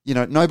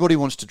 nobody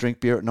wants to drink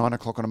beer at 9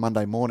 o'clock on a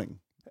Monday morning.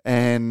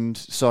 And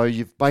so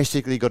you've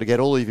basically got to get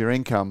all of your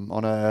income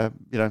on a,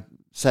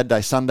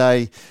 Saturday,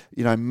 Sunday,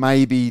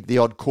 maybe the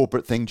odd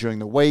corporate thing during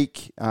the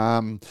week.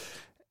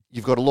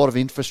 You've got a lot of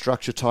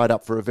infrastructure tied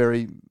up for a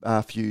very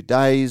few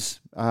days.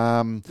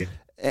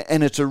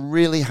 And it's a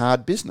really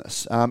hard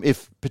business.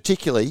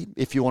 Particularly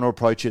if you want to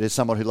approach it as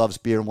someone who loves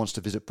beer and wants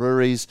to visit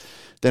breweries,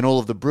 then all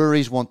of the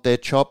breweries want their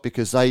chop,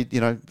 because they've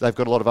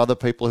got a lot of other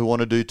people who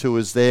want to do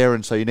tours there,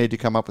 and so you need to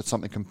come up with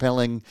something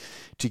compelling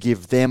to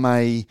give them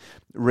a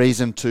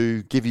reason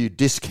to give you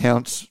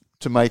discounts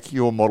to make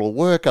your model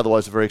work.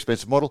 Otherwise, a very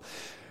expensive model.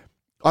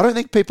 I don't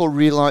think people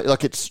realize,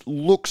 it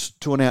looks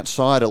to an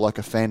outsider like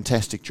a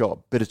fantastic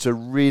job, but it's a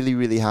really,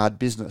 really hard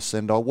business.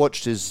 And I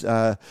watched as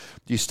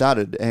you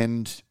started,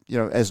 and,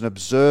 as an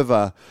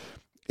observer,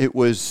 it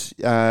was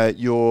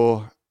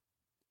your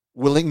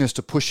willingness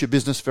to push your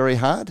business very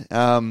hard.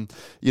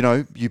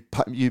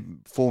 You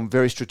form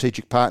very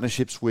strategic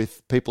partnerships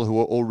with people who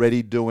are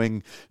already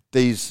doing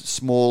these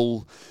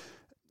small,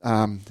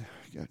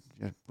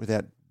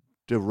 without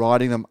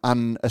deriding them,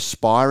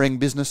 unaspiring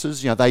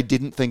businesses. They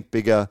didn't think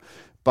bigger,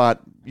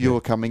 but you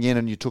were coming in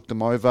and you took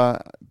them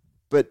over.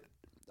 But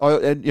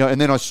and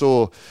then I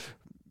saw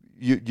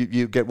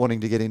you get wanting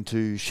to get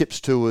into ships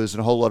tours and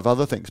a whole lot of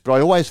other things. But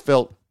I always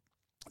felt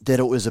that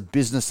it was a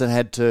business that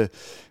had to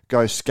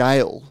go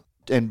scale,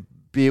 and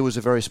beer was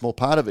a very small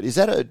part of it. Is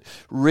that a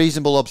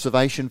reasonable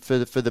observation for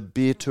the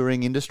beer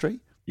touring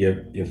industry? You're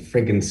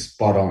friggin'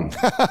 spot on.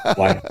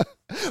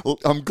 Well,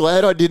 I'm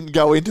glad I didn't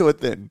go into it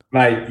then,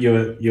 mate.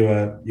 You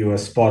were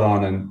spot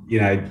on,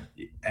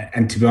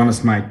 and to be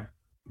honest, mate,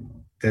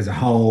 there's a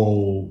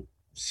whole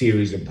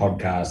series of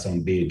podcasts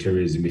on beer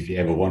tourism if you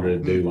ever wanted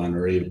to do one,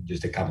 or even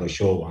just a couple of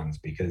short ones,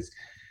 because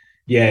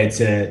it's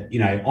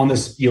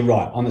you're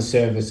right, on the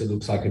surface it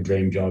looks like a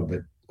dream job,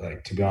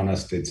 but to be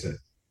honest, it's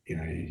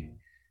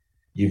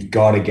you've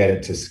got to get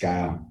it to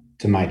scale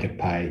to make it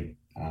pay.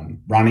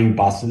 Running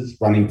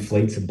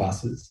fleets of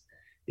buses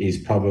is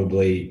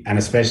probably, and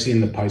especially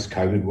in the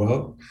post-COVID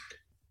world,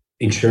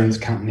 insurance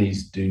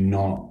companies do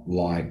not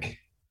like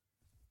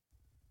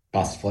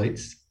bus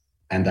fleets,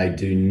 and they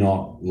do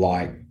not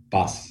like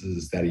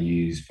buses that are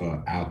used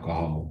for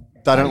alcohol.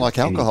 They don't like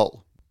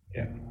alcohol.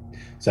 Yeah.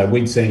 So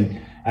we'd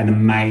seen an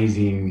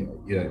amazing,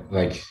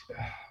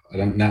 I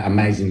don't know,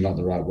 amazing, not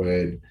the right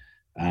word.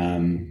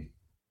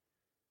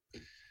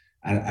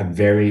 a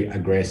very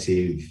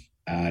aggressive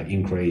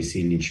increase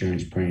in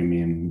insurance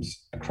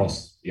premiums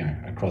across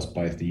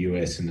both the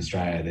US and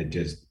Australia that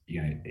just,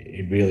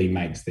 it really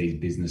makes these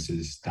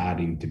businesses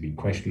starting to be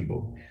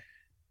questionable.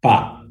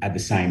 But at the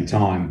same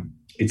time,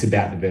 it's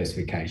about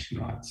diversification,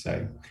 right?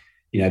 So,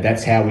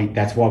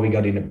 that's why we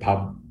got into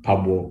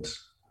pub walks,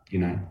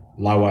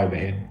 low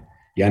overhead.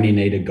 You only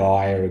need a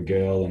guy or a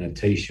girl and a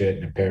t-shirt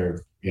and a pair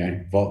of,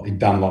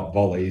 Dunlop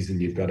volleys, and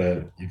you've got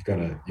a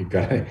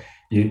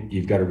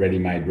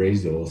ready-made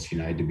resource,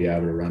 to be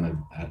able to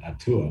run a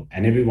tour.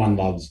 And everyone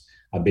loves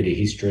a bit of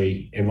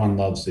history. Everyone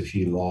loves a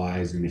few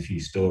lies and a few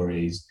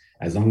stories.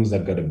 As long as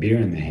they've got a beer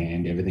in their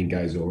hand, everything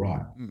goes all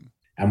right. Mm.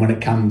 And when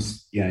it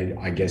comes,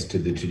 I guess, to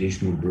the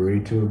traditional brewery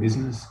tour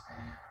business,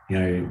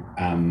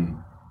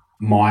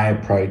 my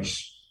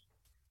approach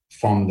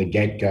from the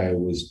get-go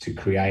was to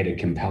create a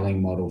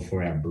compelling model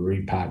for our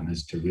brewery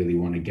partners to really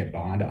want to get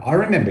behind it. I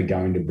remember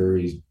going to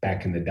breweries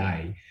back in the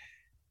day,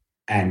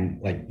 and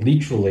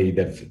literally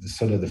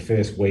the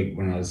first week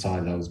when I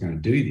decided I was going to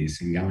do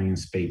this, and going and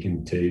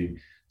speaking to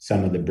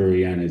some of the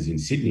brewery owners in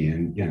Sydney,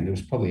 and there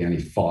was probably only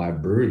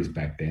 5 breweries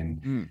back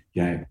then,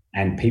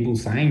 and people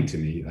saying to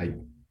me, I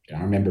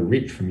remember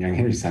Rich from Young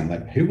Henry saying,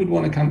 who would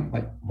want to come?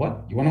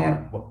 What you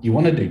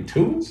want to do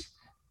tours?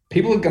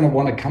 People are going to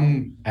want to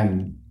come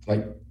and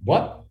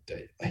what?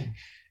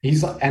 He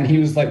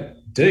was like,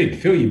 dude,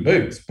 fill your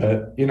boots,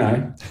 but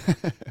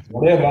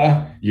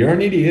whatever, you're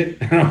an idiot.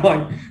 And I'm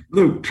like,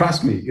 look,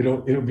 trust me,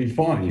 it'll be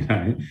fine,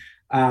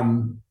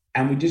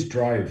 and we just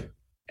drove.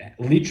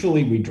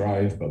 Literally, we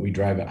drove, but we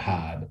drove it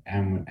hard,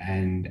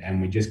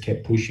 and we just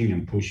kept pushing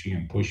and pushing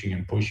and pushing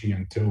and pushing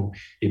until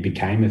it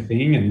became a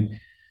thing. And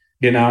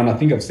and I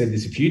think I've said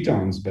this a few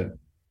times, but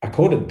I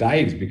called it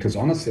Dave's because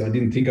honestly, I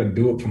didn't think I'd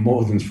do it for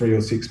more than 3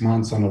 or 6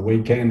 months on a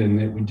weekend, and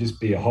it would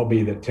just be a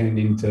hobby that turned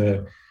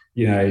into,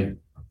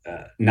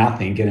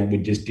 nothing, and it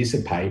would just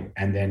dissipate.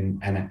 And then,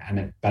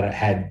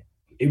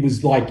 it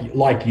was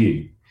like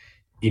you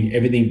in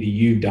everything that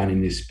you've done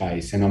in this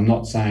space. And I'm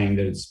not saying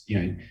that it's,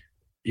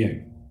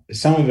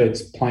 some of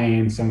it's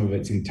plan, some of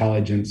it's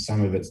intelligence,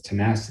 some of it's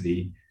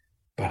tenacity,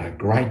 but a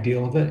great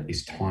deal of it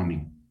is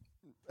timing.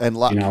 And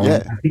luck,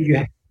 yeah. I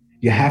think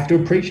you have to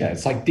appreciate it.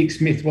 It's like Dick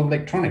Smith with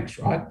electronics,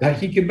 right?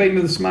 He could be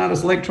the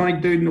smartest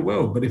electronic dude in the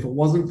world, but if it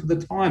wasn't for the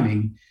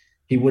timing,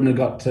 he wouldn't have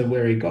got to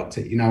where he got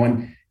to,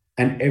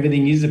 and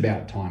everything is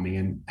about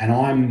timing. And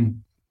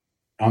I'm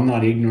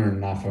not ignorant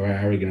enough or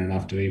arrogant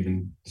enough to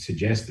even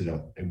suggest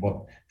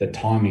that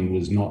timing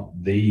was not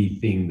the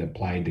thing that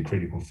played the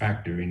critical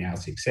factor in our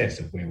success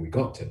of where we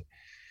got to.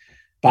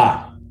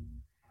 But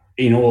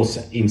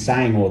in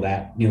saying all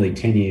that, nearly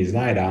 10 years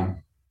later,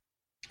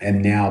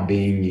 and now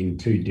being in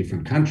 2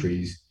 different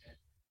countries,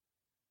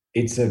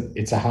 it's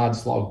a hard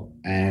slog,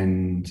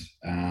 and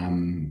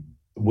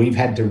we've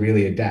had to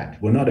really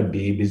adapt. We're not a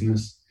beer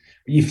business.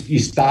 If you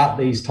start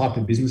these type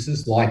of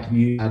businesses, like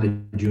you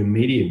started your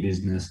media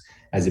business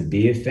as a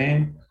beer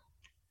fan,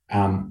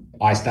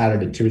 I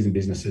started a tourism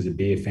business as a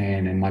beer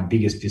fan, and my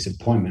biggest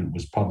disappointment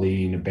was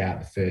probably in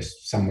about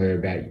somewhere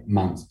about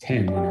month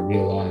 10 when I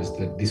realised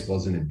that this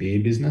wasn't a beer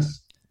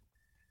business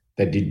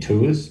that did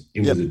tours.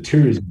 It was a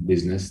tourism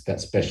business that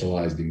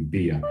specialised in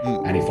beer.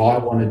 And if I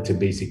wanted to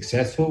be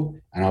successful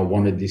and I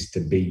wanted this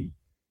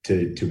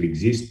to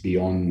exist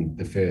beyond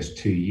the first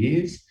 2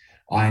 years,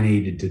 I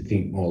needed to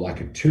think more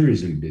like a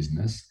tourism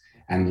business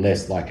and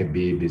less like a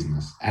beer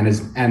business. And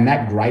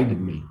that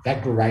graded me.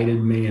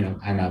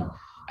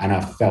 And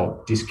I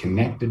felt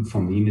disconnected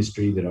from the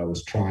industry that I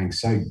was trying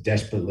so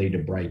desperately to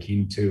break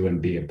into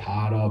and be a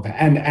part of, but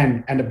at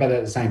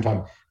the same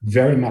time,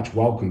 very much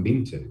welcomed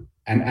into.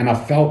 And I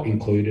felt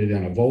included,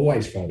 and I've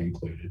always felt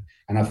included,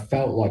 and I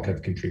felt like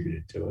I've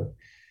contributed to it.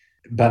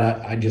 But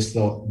I just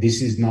thought,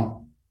 this is not,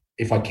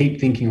 if I keep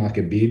thinking like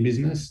a beer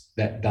business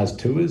that does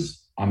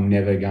tours, I'm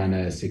never going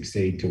to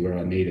succeed to where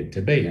I need it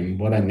to be. And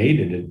what I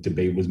needed it to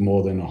be was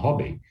more than a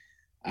hobby.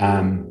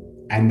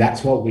 And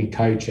that's what we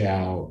coach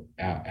our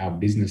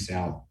business,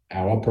 our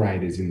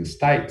operators in the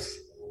States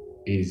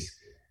is,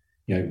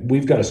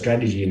 we've got a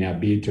strategy in our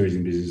beer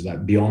tourism business,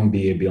 like beyond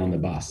beer, beyond the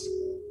bus.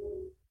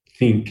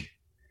 Think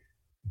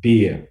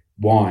beer,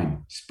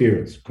 wine,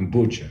 spirits,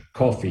 kombucha,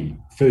 coffee,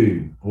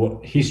 food,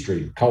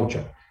 history,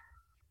 culture.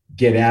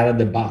 Get out of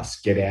the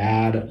bus, get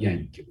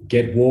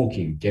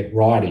walking, get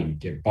riding,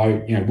 get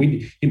boat.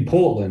 In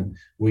Portland,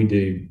 we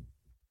do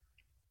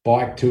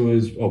bike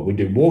tours, or we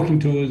do walking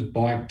tours,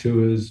 bike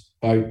tours,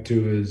 boat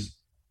tours,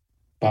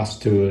 bus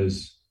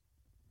tours.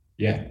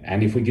 Yeah.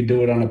 And if we could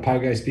do it on a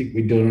pogo stick,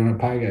 we'd do it on a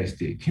pogo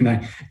stick,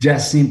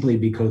 just simply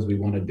because we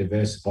want to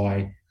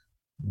diversify,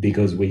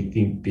 because we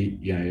think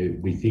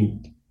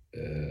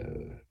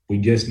we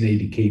just need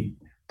to keep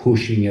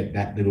pushing it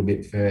that little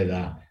bit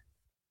further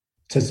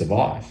to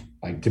survive,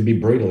 to be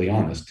brutally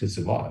honest, to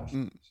survive.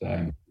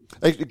 So,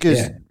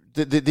 because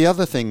the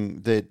other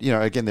thing that,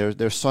 again, there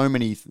are so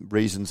many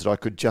reasons that I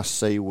could just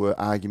see were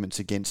arguments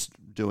against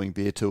doing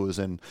beer tours.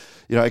 And,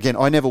 again,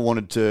 I never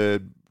wanted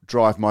to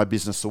drive my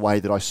business the way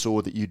that I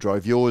saw that you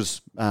drove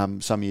yours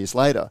some years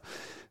later,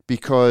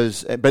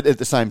 but at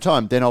the same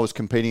time, then I was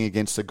competing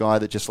against a guy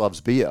that just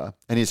loves beer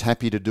and is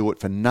happy to do it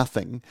for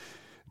nothing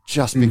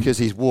just because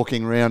he's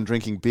walking around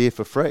drinking beer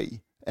for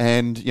free.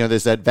 And,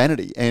 there's that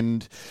vanity.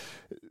 And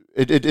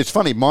it's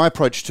funny, my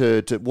approach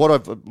to what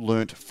I've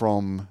learnt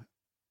from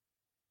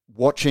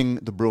watching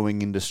the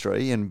brewing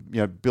industry and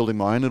building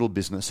my own little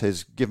business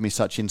has given me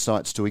such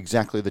insights to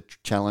exactly the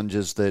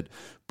challenges that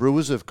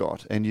brewers have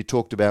got. And you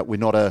talked about we're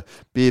not a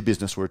beer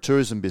business, we're a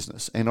tourism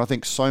business. And I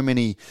think so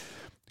many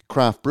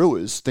craft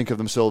brewers think of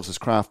themselves as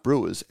craft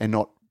brewers and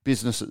not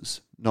businesses,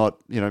 not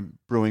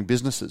brewing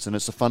businesses. And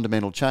it's a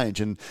fundamental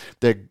change. And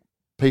they're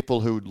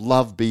people who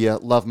love beer,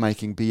 love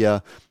making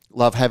beer,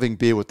 love having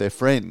beer with their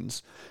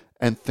friends,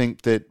 and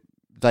think that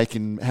they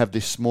can have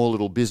this small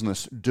little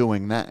business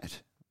doing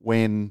that,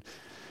 when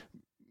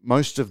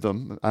most of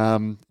them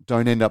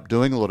don't end up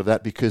doing a lot of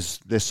that because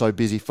they're so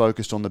busy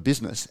focused on the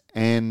business,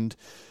 and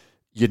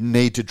you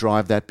need to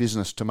drive that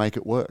business to make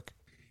it work.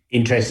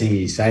 Interesting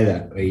you say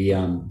that. We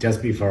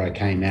just before I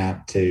came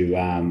out to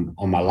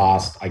on my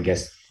last,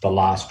 the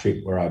last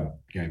trip where I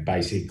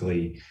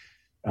basically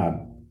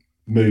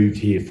moved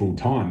here full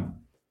time,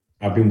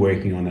 I've been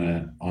working on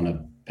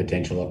a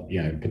potential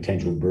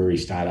brewery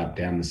startup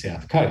down the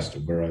south coast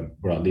where I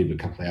live, a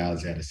couple of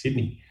hours out of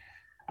Sydney.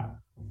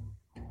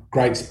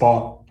 Great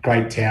spot,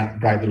 great town,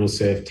 great little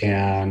surf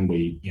town.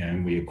 We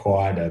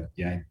acquired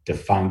a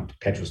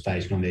defunct petrol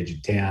station on the edge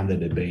of town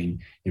that had been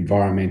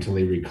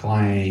environmentally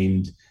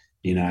reclaimed.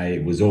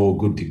 It was all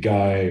good to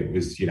go. It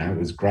was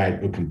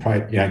great looking.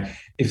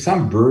 If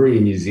some brewery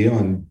in New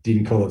Zealand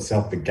didn't call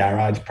itself the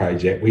Garage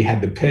Project, we had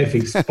the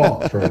perfect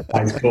spot for a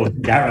place called the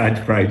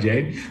Garage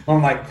Project.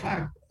 I'm like,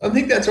 fuck, I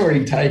think that's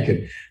already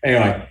taken.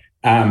 Anyway,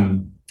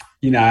 and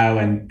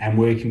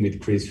working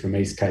with Chris from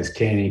East Coast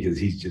Canning, because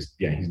he's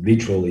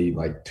literally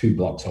like 2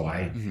 blocks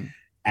away,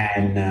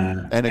 and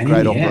a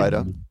great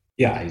operator.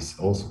 Yeah, he's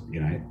awesome.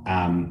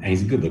 And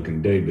he's a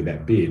good-looking dude with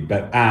that beard.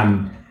 But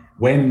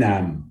when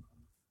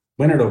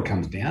it all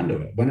came down to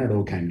it,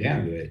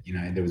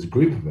 there was a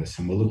group of us,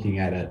 and we're looking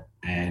at it,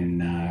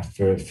 and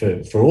for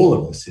all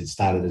of us, it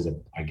started as a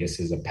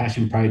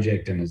passion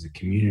project and as a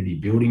community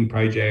building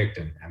project,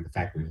 and the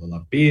fact we all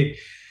love beer.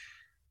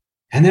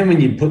 And then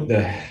when you put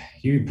the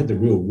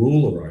real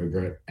ruler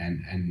over it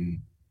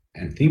and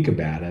think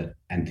about it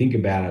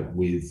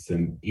with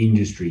some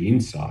industry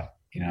insight,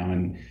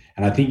 and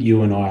I think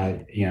you and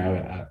I,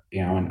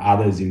 and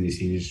others in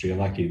this industry are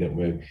lucky that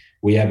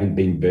we haven't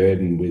been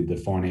burdened with the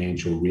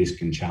financial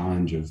risk and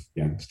challenge of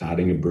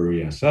starting a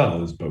brewery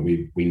ourselves, but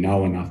we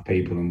know enough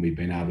people, and we've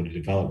been able to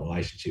develop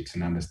relationships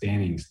and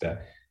understandings to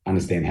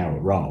understand how it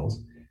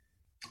rolls.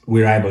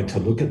 We're able to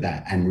look at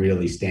that and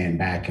really stand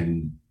back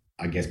and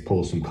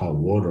pour some cold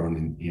water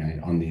on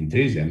the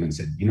enthusiasm and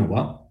said, you know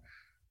what,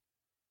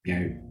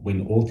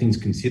 when all things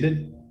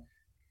considered,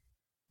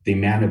 the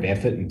amount of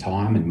effort and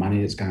time and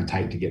money it's going to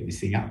take to get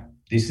this thing up,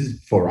 this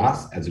is, for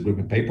us as a group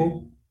of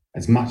people,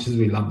 as much as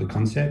we love the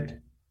concept,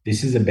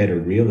 this is a better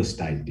real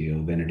estate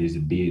deal than it is a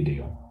beer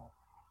deal.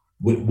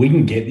 We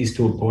can get this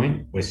to a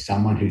point where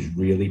someone who's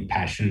really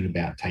passionate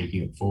about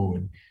taking it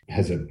forward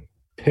has a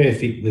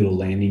perfect little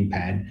landing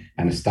pad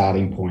and a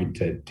starting point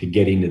to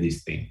get into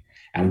this thing.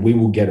 And we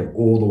will get it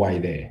all the way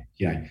there.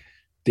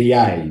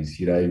 DAs,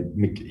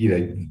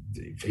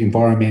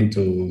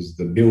 environmentals,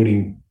 the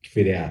building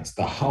fit outs,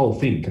 the whole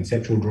thing,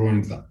 conceptual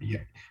drawings,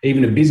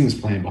 even a business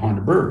plan behind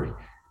a brewery.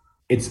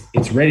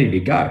 It's ready to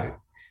go.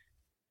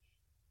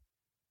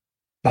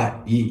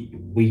 But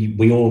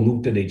we all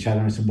looked at each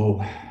other and said, well,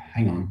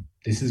 hang on,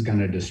 this is going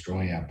to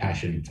destroy our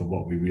passion for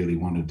what we really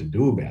wanted to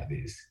do about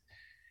this.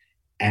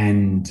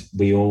 And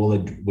we all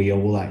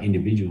are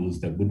individuals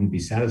that wouldn't be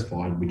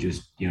satisfied with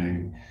just,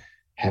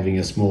 having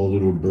a small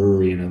little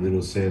brewery in a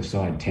little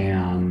surfside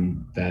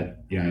town that,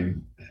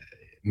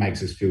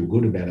 makes us feel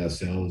good about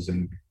ourselves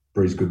and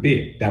brews good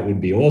beer. That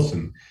would be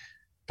awesome.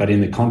 But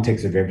in the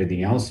context of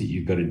everything else that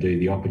you've got to do,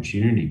 the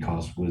opportunity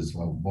cost was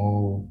like,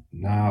 well,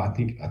 no, I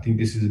think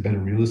this is a better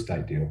real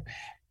estate deal.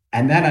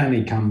 And that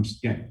only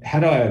comes,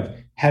 had I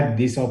have had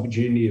this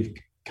opportunity have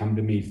come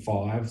to me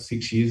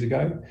 5-6 years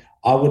ago,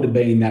 I would have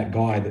been that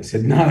guy that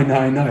said, no,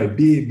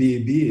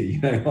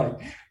 beer.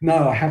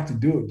 No, I have to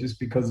do it just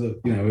because of,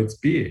 it's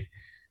beer.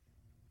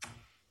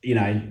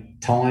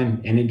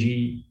 Time,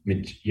 energy,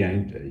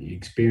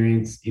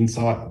 experience,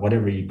 insight,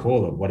 whatever you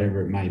call it,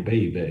 whatever it may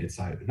be. But it's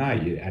like, no,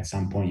 at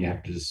some point you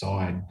have to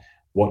decide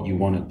what you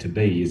want it to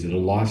be. Is it a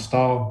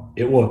lifestyle?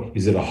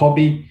 Is it a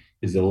hobby?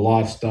 Is it a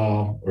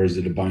lifestyle? Or is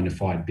it a bona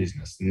fide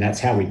business? And that's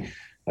how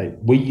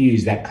we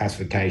use that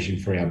classification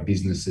for our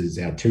businesses,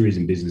 our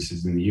tourism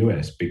businesses in the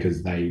US,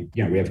 because we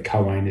have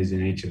co-owners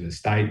in each of the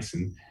states,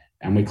 and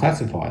we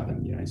classify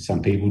them.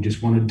 Some people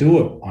just want to do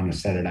it on a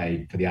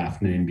Saturday for the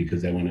afternoon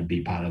because they want to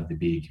be part of the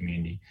beer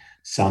community.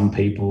 Some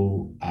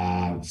people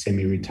are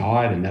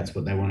semi-retired and that's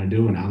what they want to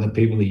do, and other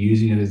people are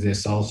using it as their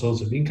sole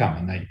source of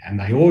income, and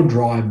they all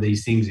drive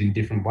these things in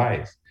different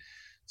ways.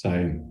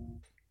 So,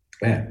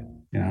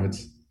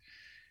 that's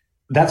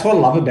what I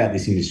love about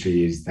this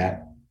industry, is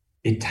that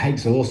it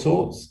takes all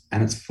sorts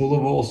and it's full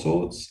of all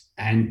sorts,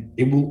 and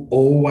it will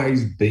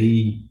always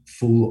be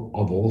full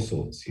of all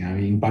sorts. You know,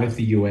 in both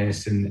the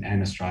US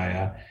and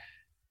Australia,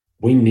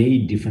 we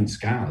need different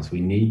scales. We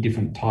need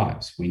different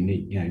types. We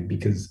need, you know,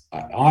 because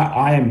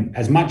I am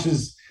as much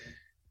as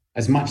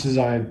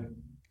I,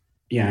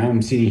 you know,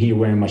 I'm sitting here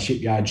wearing my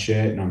Shipyard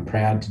shirt and I'm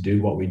proud to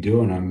do what we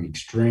do, and I'm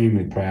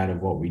extremely proud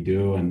of what we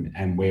do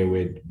and where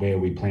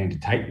we plan to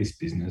take this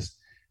business.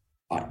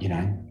 You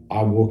know,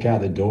 I walk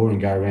out the door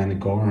and go around the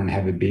corner and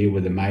have a beer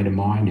with a mate of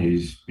mine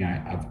who's, you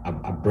know,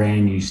 a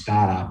brand new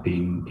startup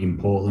in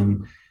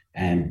Portland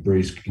and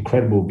brews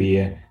incredible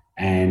beer.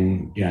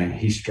 And, you know,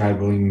 he's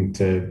struggling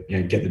to, you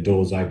know, get the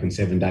doors open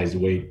 7 days a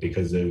week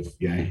because of,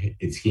 you know,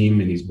 it's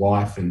him and his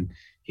wife and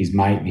his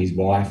mate and his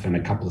wife and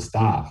a couple of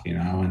staff, you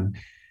know, and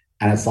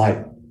it's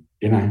like,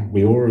 you know,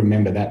 we all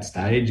remember that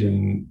stage,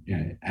 and, you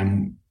know,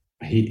 and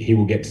he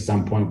will get to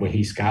some point where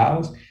he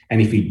scales.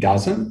 And if he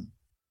doesn't,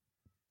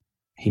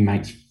 he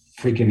makes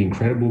freaking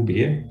incredible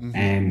beer,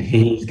 and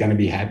he's going to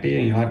be happy.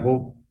 And you're like,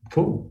 well,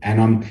 cool.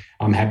 And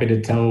I'm happy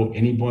to tell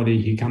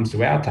anybody who comes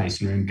to our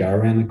tasting room, go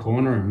around the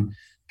corner and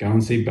go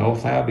and see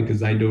Bellflower, because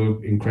they do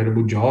an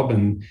incredible job.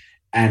 And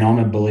I'm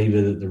a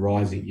believer that the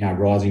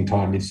rising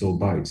tide lifts all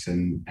boats.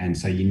 And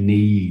so you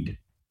need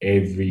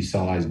every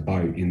size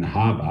boat in the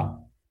harbour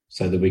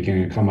so that we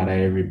can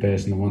accommodate every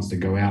person that wants to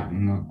go out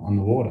on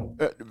the water.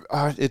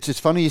 It's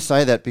funny you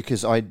say that,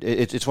 because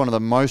it's one of the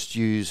most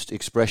used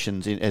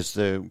expressions as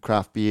the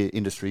craft beer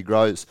industry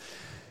grows.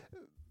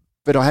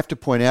 But I have to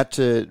point out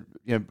to,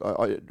 you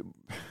know,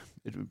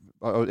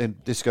 and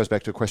this goes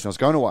back to a question I was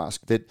going to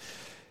ask, that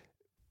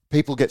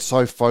people get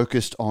so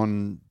focused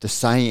on the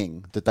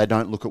saying that they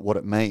don't look at what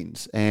it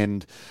means.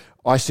 And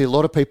I see a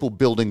lot of people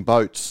building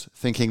boats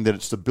thinking that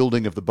it's the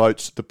building of the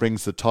boats that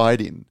brings the tide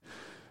in.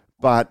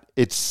 But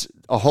it's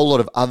a whole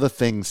lot of other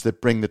things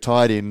that bring the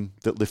tide in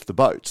that lift the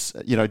boats.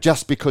 You know,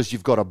 just because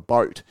you've got a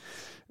boat,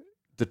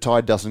 the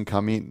tide doesn't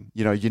come in.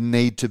 You know, you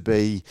need to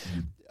be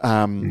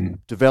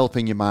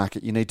developing your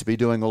market. You need to be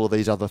doing all of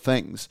these other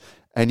things.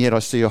 And yet I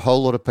see a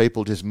whole lot of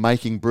people just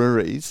making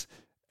breweries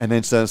and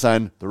then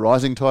saying the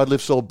rising tide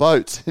lifts all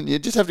boats. And you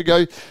just have to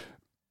go,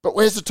 but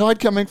where's the tide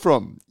coming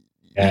from?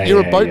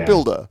 You're a boat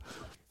builder.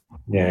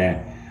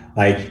 Yeah.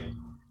 Like,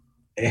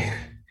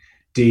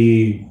 do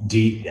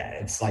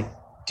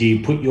you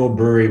put your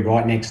brewery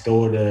right next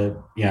door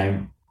to, you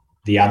know,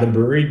 the other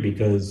brewery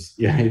because,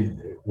 you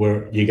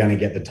know, you're going to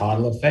get the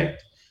tidal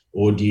effect?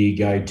 Or do you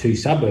go 2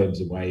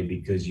 suburbs away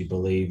because you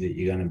believe that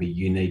you're going to be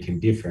unique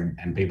and different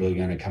and people are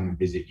going to come and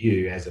visit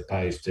you, as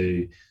opposed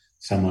to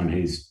someone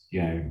who's,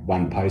 you know,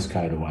 1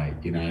 postcode away?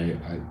 You know,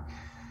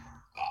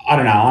 I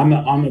don't know.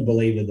 I'm a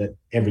believer that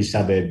every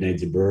suburb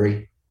needs a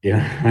brewery, you know,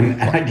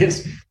 and I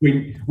guess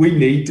we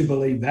need to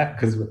believe that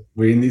because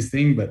we're in this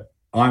thing. But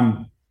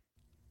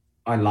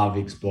I love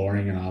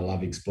exploring, and I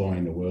love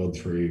exploring the world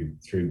through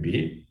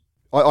beer.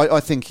 I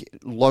think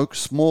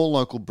small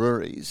local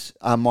breweries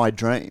are my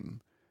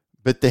dream.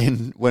 But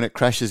then when it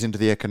crashes into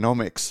the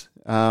economics,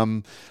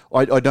 I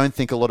don't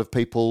think a lot of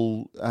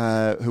people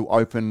who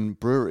open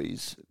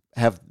breweries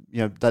have,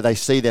 you know, they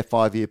see their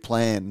 5-year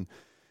plan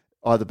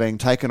either being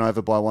taken over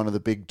by one of the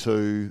big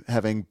 2,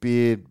 having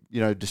beer,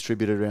 you know,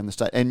 distributed around the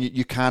state. And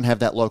you can't have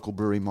that local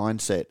brewery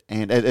mindset.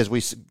 And as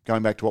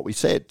going back to what we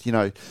said, you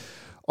know,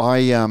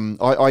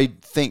 I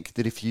think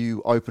that if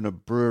you open a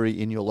brewery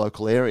in your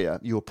local area,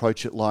 you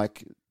approach it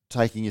like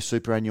taking your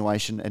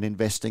superannuation and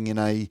investing in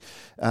a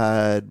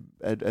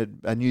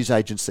news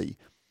agency.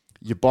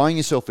 You're buying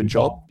yourself a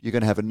job. You're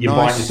going to have buying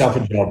yourself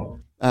a job.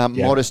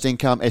 Modest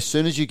income. As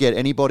soon as you get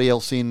anybody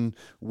else in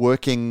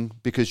working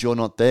because you're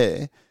not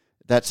there,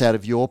 that's out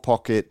of your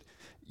pocket.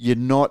 You're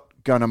not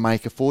going to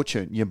make a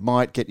fortune. You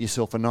might get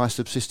yourself a nice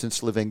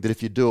subsistence living that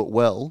if you do it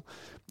well,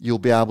 you'll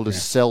be able to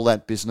sell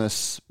that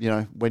business, you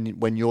know,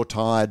 when you're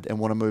tired and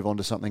want to move on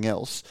to something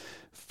else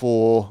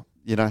for,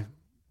 you know,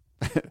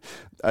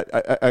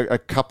 a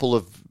couple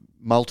of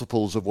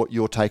multiples of what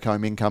your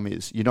take-home income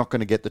is. You're not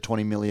going to get the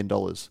 $20 million.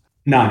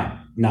 No.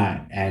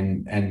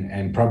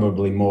 And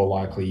probably more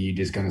likely you're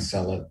just going to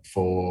sell it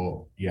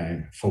for, you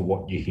know, for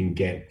what you can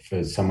get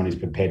for someone who's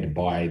prepared to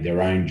buy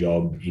their own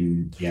job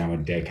in, you know, a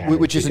decade.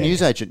 Which is a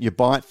news agent. You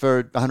buy it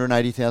for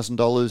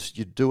 $180,000,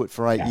 you do it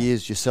for 8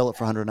 years, you sell it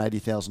for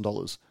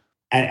 $180,000.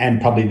 And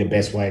probably the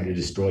best way to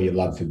destroy your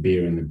love for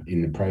beer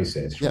in the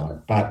process, right?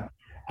 But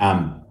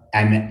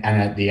and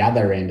at the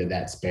other end of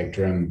that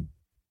spectrum,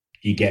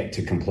 you get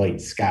to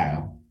complete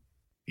scale.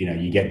 You know,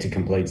 you get to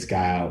complete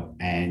scale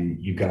and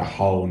you've got a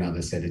whole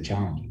nother set of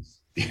challenges.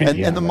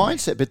 And the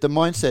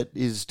mindset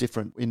is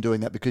different in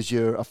doing that, because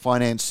you're a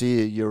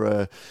financier, you're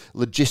a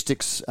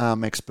logistics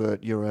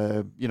expert, you're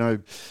a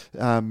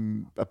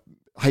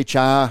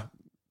HR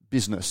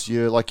business.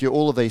 You're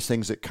all of these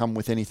things that come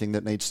with anything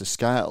that needs to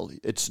scale.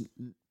 It's,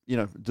 you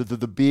know,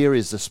 the beer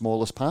is the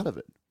smallest part of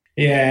it.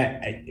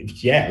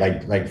 Yeah.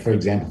 Like for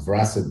example, for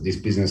us, this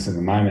business at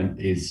the moment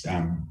is,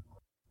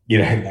 you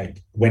know,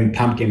 like when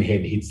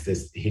Pumpkinhead hits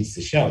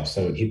the shelf.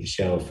 So it hit the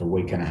shelf a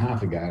week and a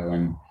half ago,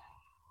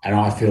 and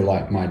I feel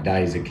like my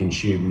days are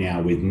consumed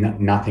now with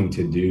nothing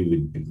to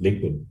do with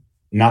liquid.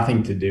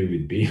 nothing to do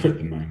with beer at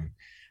the moment.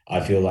 I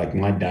feel like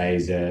my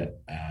days are,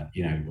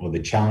 or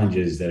the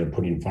challenges that are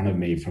put in front of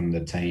me from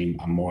the team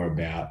are more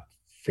about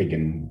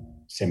friggin'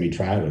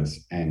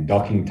 semi-trailers and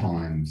docking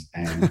times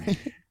and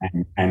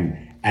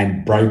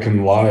and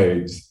broken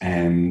loads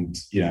and,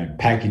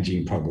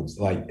 packaging problems.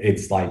 Like,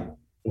 it's like,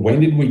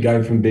 when did we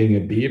go from being a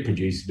beer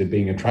producer to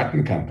being a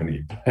trucking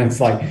company? It's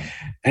like,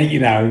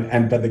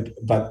 and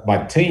but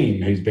my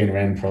team, who's been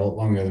around for a lot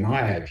longer than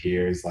I have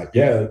here, is like,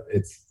 yeah,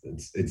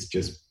 it's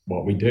just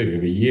what we do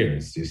every year.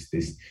 It's just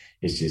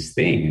this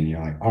thing, and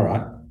you're like, all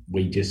right,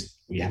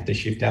 we have to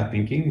shift our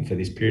thinking for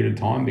this period of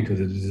time, because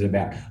it is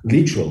about,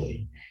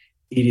 literally,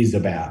 it is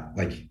about,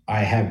 like,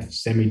 I have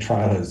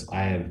semi-trailers.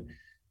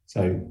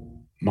 So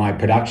my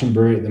production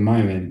brewery at the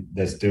moment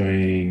that's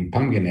doing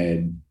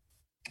Pumpkinhead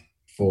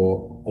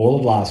for all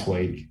of last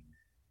week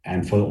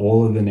and for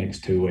all of the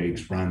next 2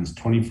 weeks runs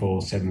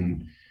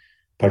 24/7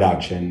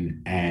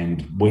 production,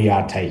 and we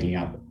are taking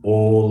up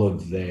all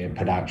of their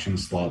production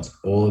slots,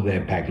 all of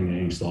their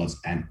packaging slots,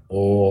 and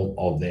all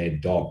of their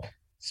dock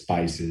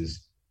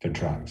spaces for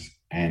trucks.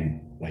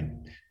 And like,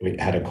 we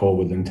had a call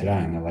with them today,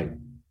 and they're like,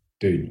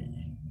 dude,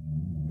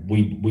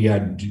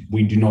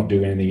 we do not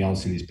do anything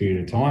else in this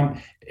period of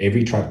time.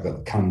 Every truck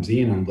that comes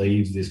in and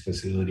leaves this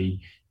facility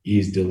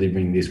is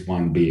delivering this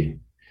one beer.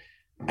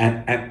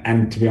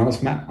 And to be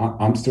honest, Matt,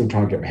 I'm still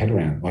trying to get my head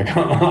around. Like,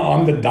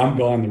 I'm the dumb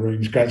guy in the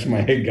room scratching my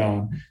head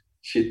going,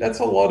 shit, that's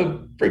a lot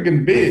of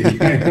friggin' beer.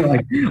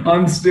 Like,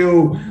 I'm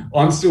still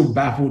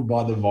baffled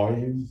by the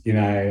volume,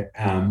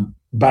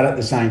 but at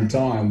the same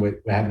time,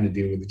 we're having to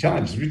deal with the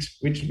challenges,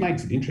 which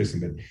makes it interesting.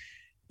 But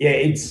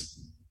yeah,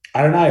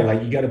 I don't know,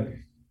 like, you got to,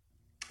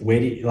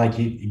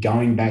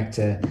 going back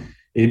to,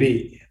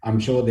 I'm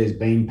sure there's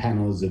been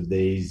panels of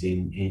these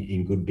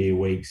in Good Beer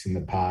Weeks in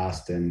the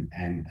past and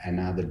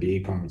other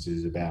beer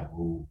conferences about,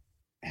 well,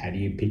 how do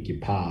you pick your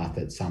path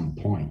at some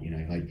point?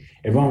 Like,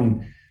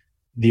 everyone,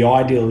 the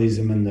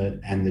idealism and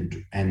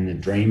the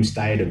dream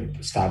state of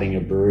starting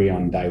a brewery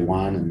on day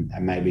one and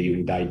maybe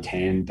even day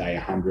 10, day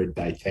 100,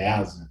 day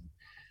 1,000,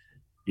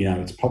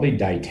 it's probably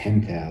day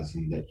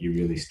 10,000 that you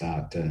really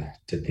start to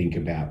think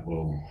about,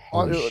 well,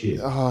 holy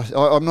shit.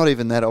 I'm not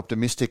even that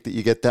optimistic that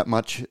you get that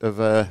much of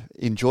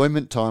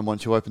enjoyment time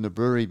once you open the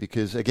brewery,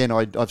 because, again,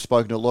 I've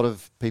spoken to a lot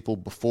of people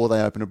before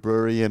they open a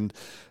brewery, and,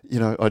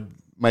 I'd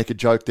make a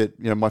joke that,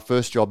 my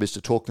first job is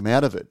to talk them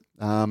out of it.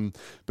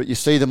 But you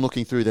see them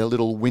looking through their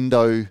little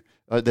window,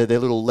 their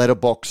little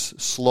letterbox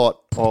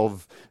slot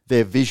of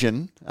their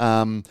vision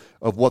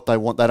of what they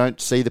want. They don't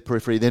see the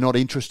periphery. They're not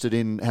interested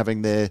in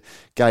having their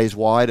gaze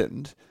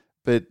widened.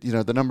 But,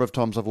 the number of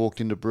times I've walked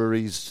into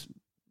breweries,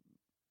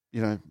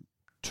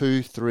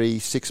 2, 3,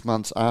 6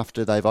 months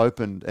after they've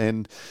opened,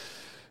 and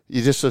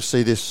you just sort of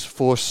see this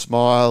forced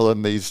smile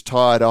and these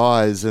tired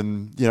eyes,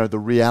 and, the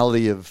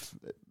reality of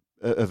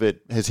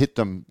it has hit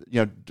them,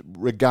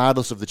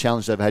 regardless of the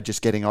challenge they've had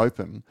just getting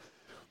open.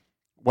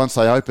 Once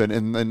they open,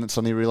 and then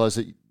suddenly realise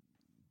that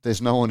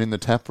there's no one in the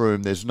tap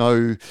room, there's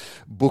no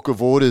book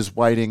of orders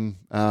waiting,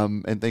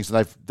 and things.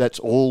 That's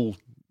all.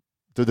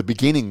 The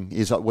beginning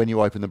is when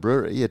you open the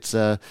brewery. It's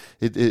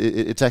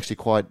actually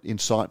quite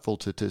insightful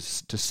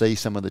to see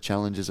some of the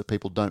challenges that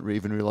people don't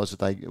even realise that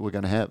they were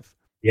going to have.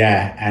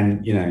 Yeah,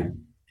 and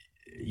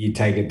you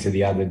take it to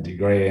the other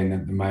degree, and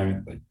at the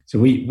moment, so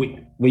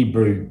we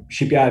brew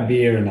Shipyard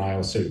beer, and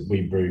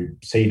we brew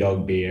Sea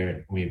Dog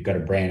beer. We've got a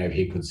brand over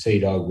here called Sea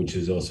Dog, which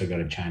has also got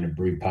a chain of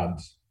brew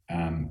pubs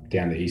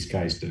down the east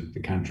coast of the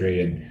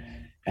country,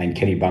 and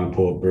Kenny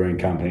Bunkport Brewing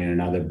Company, and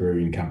another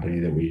brewing company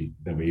that we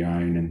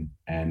own,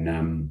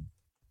 and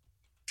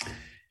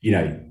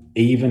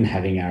even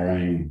having our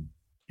own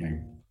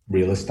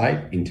real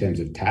estate in terms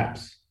of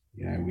taps.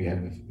 We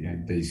have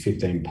these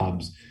 15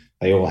 pubs.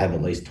 They all have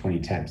at least 20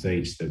 taps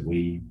each that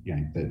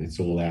that it's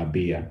all our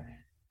beer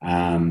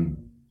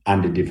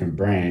under different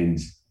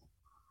brands.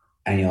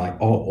 And you're like,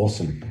 oh,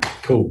 awesome,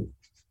 cool.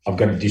 I've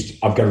got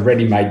a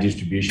ready-made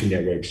distribution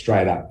network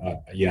straight up.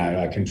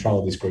 I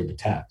control this group of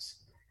taps.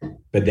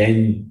 But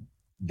then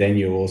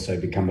you also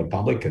become a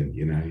publican.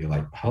 You're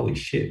like, holy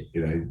shit.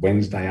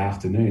 Wednesday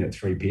afternoon at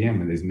 3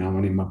 p.m. and there's no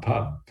one in my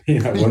pub.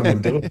 What am I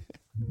doing?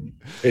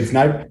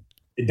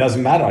 It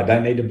doesn't matter. I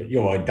don't need to.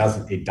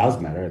 It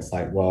does matter. It's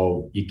like,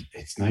 well,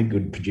 it's no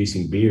good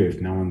producing beer if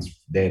no one's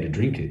there to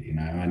drink it.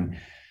 And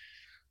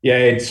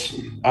yeah,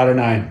 I don't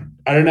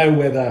know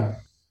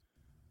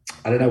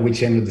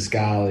which end of the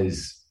scale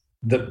is.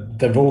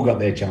 They've all got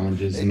their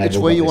challenges, and it's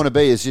where you want to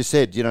be, as you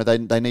said.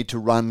 They need to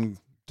run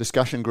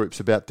discussion groups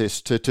about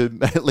this to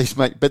at least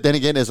make. But then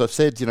again, as I've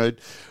said,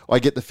 I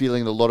get the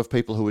feeling that a lot of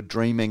people who are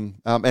dreaming,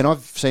 and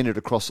I've seen it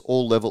across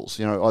all levels.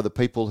 Either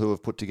people who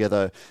have put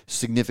together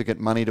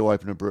significant money to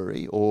open a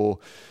brewery, or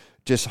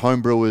just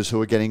home brewers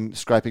who are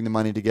scraping the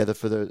money together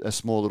for a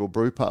small little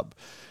brew pub.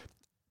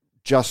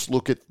 Just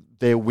look at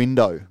their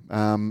window,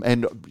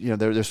 and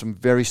there's some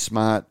very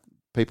smart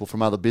people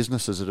from other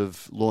businesses that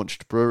have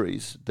launched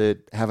breweries that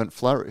haven't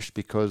flourished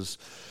because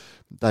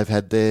they've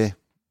had their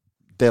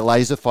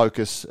laser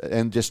focus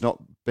and just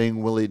not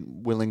being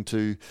willing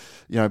to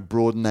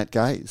broaden that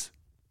gaze.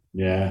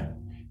 Yeah.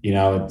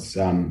 It's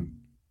I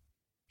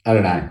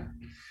don't know.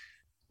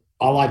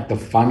 I like the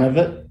fun of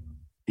it.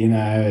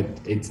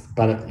 It's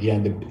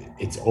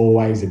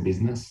always a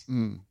business.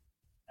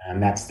 And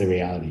that's the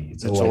reality.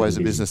 It's always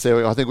a business.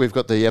 There, I think we've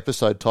got the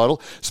episode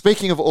title.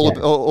 Speaking of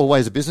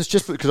always a business,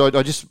 just because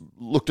I just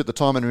looked at the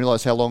time and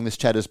realised how long this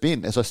chat has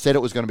been. As I said, it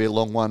was going to be a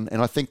long one,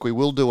 and I think we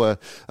will do a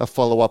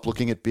follow-up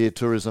looking at beer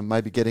tourism,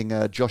 maybe getting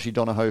Joshy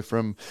Donahoe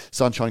from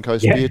Sunshine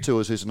Coast Beer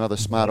Tours, who's another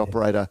smart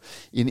operator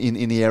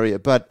in the area.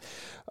 But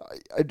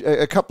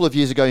a couple of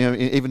years ago,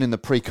 even in the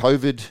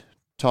pre-COVID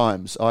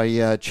times,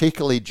 I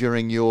cheekily,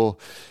 during your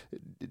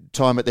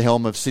time at the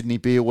helm of Sydney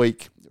Beer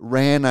Week,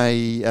 ran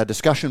a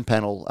discussion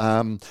panel,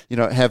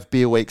 have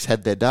beer weeks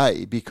had their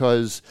day,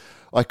 because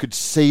I could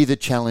see the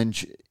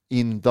challenge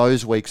in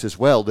those weeks as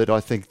well, that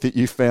I think that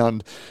you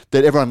found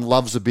that everyone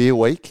loves a beer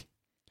week.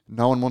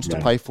 No one wants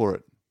to pay for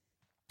it.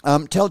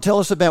 Tell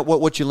us about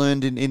what you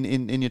learned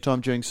in your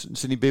time during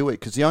Sydney Beer Week,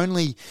 because the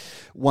only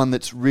one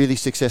that's really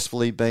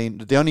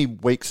the only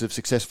weeks have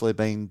successfully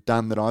been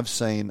done that I've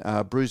seen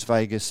are Brews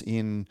Vegas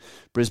in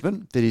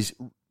Brisbane, that is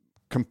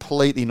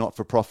completely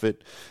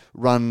not-for-profit,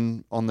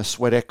 run on the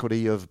sweat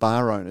equity of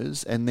bar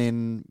owners, and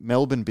then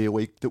Melbourne Beer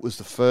Week, that was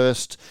the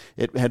first.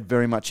 It had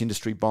very much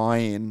industry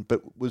buy-in,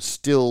 but was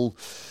still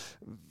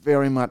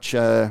very much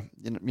a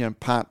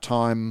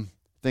part-time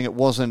thing. It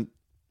wasn't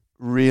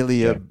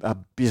really a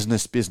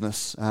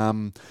business,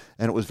 and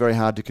it was very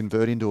hard to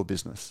convert into a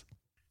business.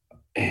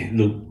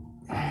 Look,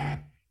 I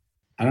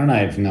don't know.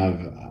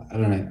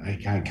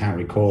 I can't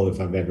recall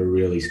if I've ever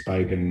really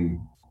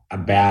spoken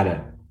about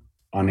it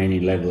on any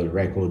level of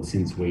record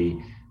since we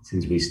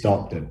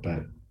stopped it.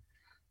 But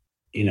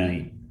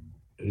it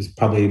was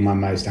probably my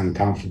most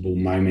uncomfortable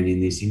moment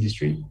in this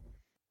industry,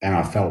 and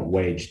I felt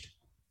wedged.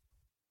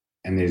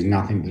 And there's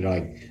nothing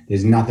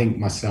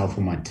myself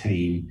or my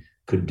team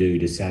could do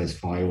to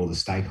satisfy all the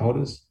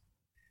stakeholders.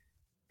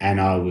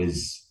 And I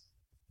was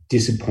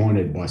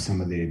disappointed by some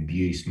of the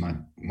abuse my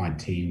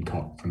team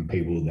got from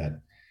people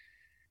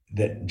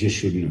that just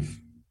shouldn't have,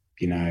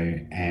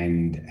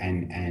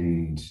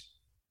 and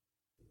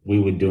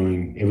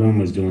everyone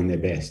was doing their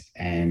best.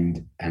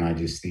 And I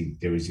just think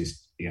there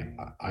was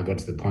I got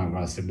to the point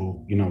where I said,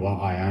 well, you know what,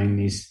 I own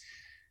this.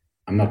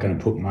 I'm not going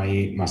to put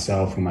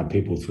myself or my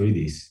people through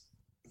this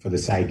for the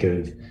sake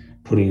of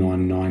putting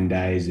on 9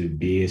 days of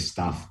beer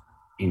stuff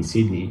in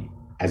Sydney,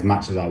 as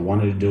much as I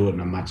wanted to do it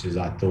and as much as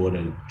I thought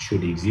it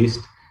should exist.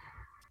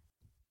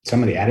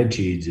 Some of the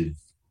attitudes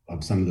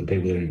of some of the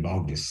people that are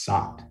involved just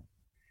sucked.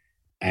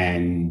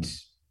 And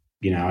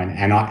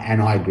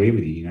I agree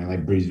with you.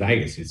 Like Brews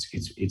Vegas,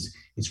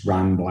 it's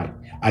run by.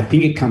 I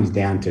think it comes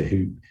down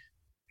to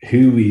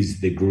who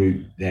is the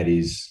group that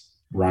is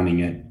running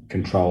it,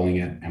 controlling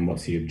it, and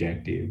what's the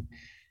objective.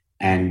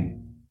 And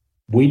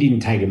we didn't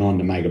take it on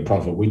to make a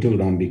profit. We took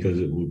it on because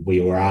we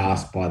were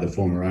asked by the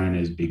former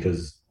owners,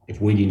 because if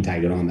we didn't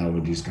take it on, they were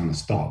just going to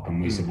stop. And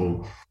we said,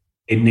 well,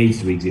 it needs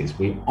to exist.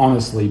 We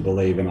honestly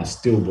believe, and I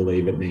still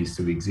believe, it needs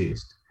to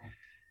exist.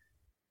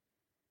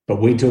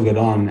 But we took it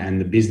on, and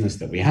the business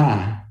that we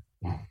are,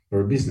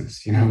 we're a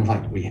business, I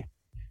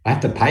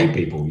have to pay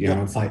people,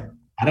 it's like,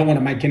 I don't want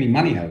to make any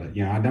money out of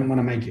it. I don't want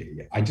to make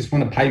it. I just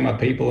want to pay my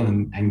people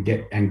and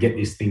get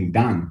this thing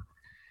done.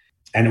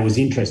 And it was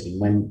interesting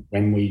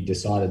when we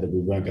decided that we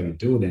weren't going to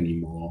do it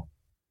anymore,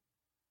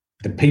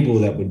 the people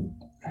that would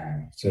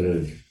sort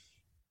of,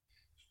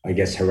 I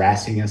guess,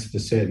 harassing us for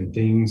certain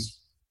things,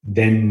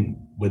 then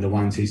were the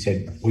ones who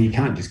said, well, you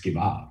can't just give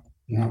up.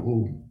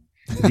 Well,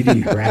 if you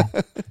didn't harass,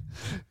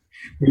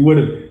 we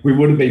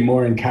would have been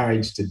more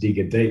encouraged to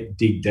dig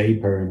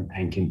deeper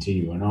and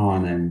continue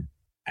on.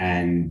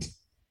 And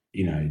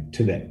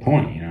to that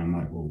point, I'm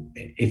like, well,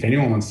 if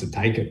anyone wants to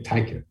take it,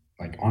 take it.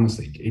 Like,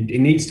 honestly, it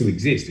needs to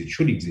exist. It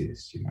should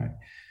exist,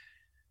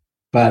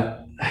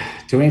 But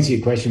to answer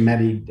your question,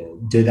 Matty,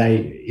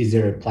 is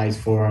there a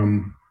place for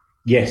them?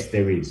 Yes,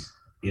 there is.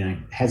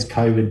 Has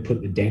COVID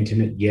put the dent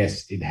in it?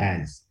 Yes, it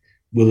has.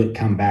 Will it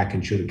come back,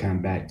 and should it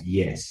come back?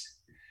 Yes.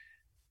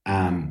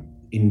 In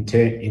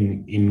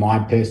my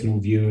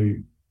personal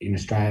view, in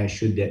Australia,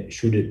 should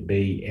it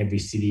be every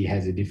city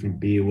has a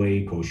different beer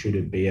week, or should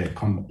it be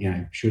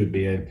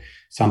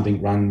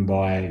something run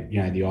by the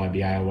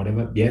IBA or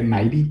whatever? Yeah,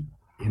 maybe.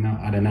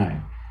 I don't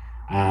know.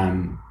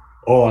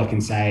 All I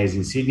can say is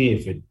in Sydney,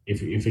 if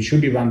it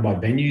should be run by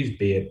venues,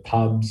 be it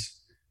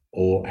pubs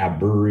or our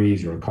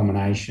breweries or a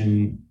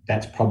combination,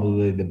 that's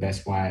probably the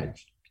best way.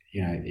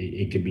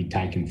 It could be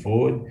taken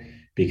forward,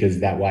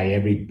 because that way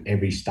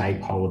every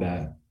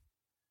stakeholder,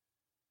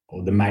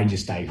 or the major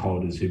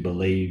stakeholders who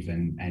believe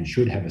and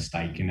should have a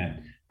stake in it,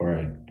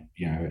 or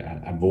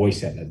a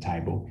voice at the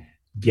table,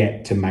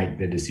 get to make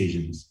the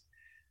decisions.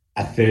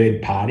 A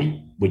third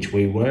party, which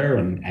we were,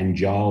 and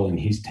Joel and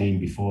his team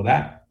before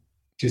that,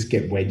 just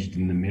get wedged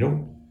in the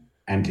middle.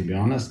 And to be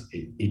honest,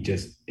 it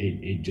just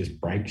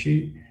breaks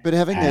you. But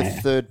having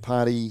that third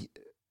party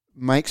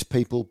makes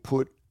people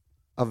put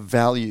a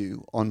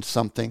value on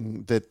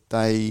something that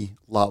they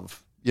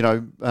love.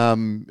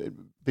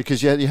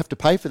 because you have to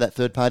pay for that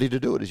third party to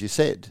do it, as you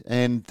said.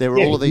 And there are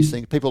all of these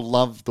things. People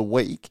love the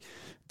week.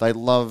 They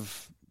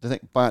love the thing.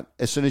 But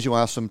as soon as you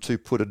ask them to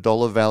put a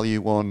dollar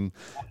value on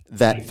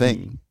that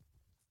thing,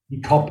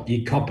 you cop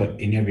it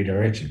in every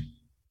direction.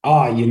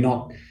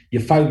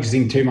 You're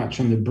focusing too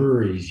much on the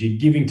breweries. You're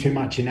giving too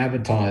much in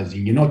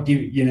advertising.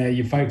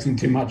 You're focusing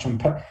too much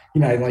on,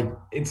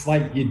 it's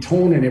like you're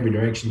torn in every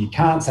direction. You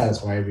can't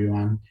satisfy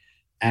everyone.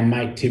 And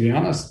mate, to be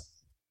honest,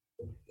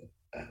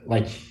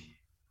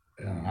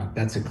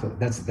 that's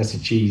a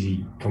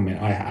cheesy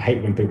comment. I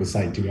hate when people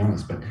say, to be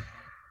honest, but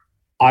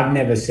I've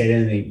never said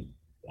anything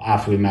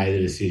after we made the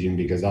decision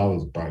because I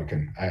was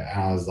broken.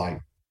 I was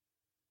like,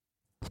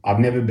 I've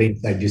never been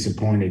so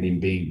disappointed in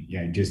being,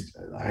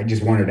 I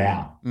just wanted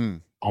out.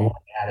 I wanted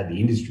out of the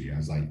industry. I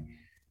was like,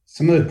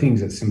 some of the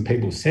things that some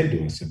people said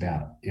to us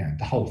about,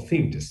 the whole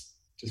thing just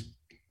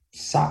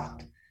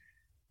sucked.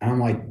 And I'm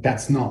like,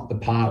 that's not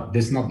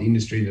the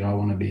industry that I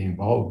want to be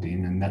involved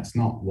in. And that's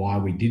not why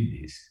we did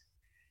this.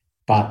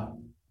 But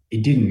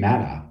it didn't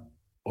matter,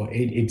 or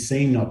it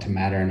seemed not to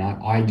matter. And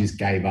I just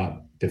gave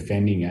up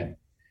defending it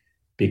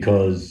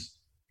because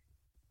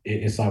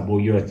it's like, well,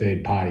 you're a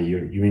third party.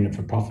 You're in it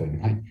for profit.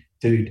 I'm like,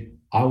 dude,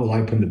 I will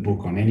open the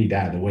book on any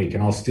day of the week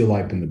and I'll still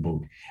open the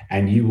book.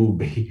 And you will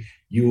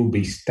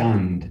be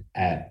stunned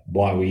at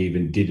why we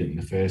even did it in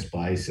the first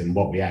place and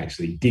what we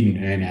actually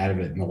didn't earn out of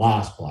it in the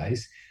last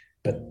place.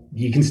 But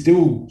you can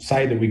still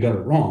say that we got it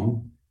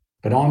wrong,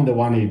 but I'm the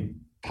one who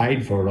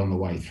paid for it on the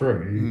way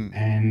through.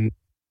 And,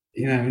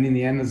 and in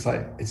the end, it's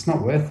like, it's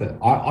not worth it.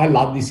 I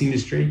love this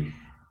industry.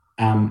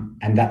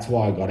 And that's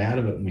why I got out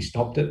of it and we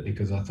stopped it,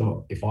 because I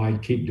thought, if I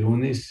keep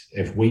doing this,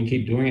 if we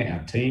keep doing it,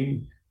 our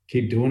team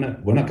keep doing it,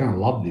 we're not going to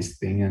love this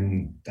thing,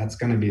 and that's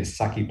going to be a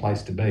sucky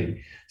place to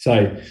be.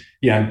 So,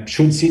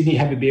 should Sydney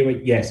have a beer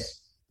week?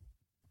 Yes.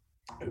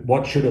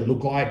 What should it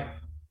look like?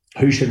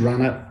 Who should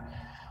run it?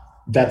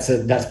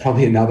 That's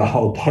probably another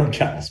whole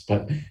podcast,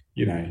 but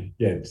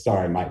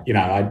sorry, mate. You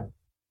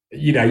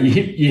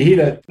hit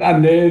a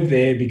nerve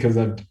there, because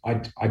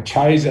I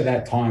chose at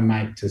that time,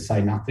 mate, to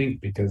say nothing,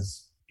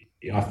 because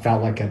I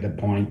felt like at the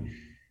point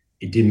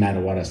it didn't matter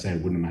what I said,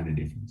 it wouldn't have made a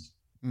difference.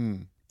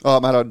 Oh,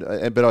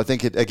 mate, but I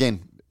think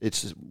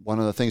it's one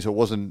of the things I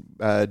wasn't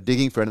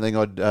digging for anything.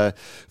 I'd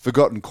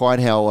forgotten quite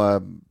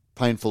how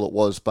painful it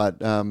was, but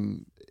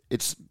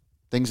it's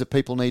things that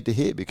people need to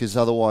hear, because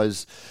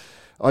otherwise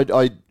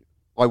I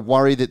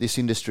worry that this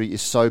industry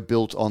is so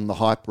built on the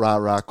hype,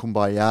 rah-rah,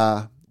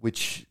 kumbaya,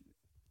 which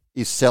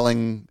is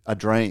selling a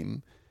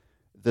dream,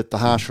 that the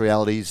harsh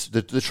realities,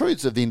 the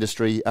truths of the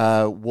industry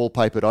are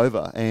wallpapered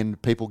over,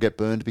 and people get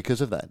burned because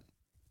of that.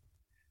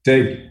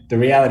 Dude, the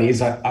reality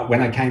is,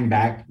 when I came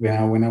back,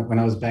 when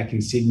I was back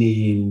in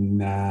Sydney in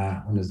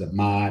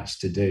March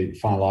to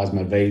finalise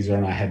my visa,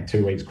 and I had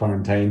 2 weeks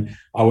quarantine,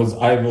 I was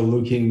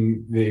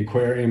overlooking the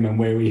aquarium and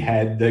where we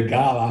had the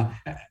gala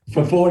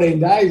for 14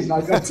 days. And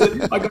I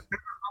got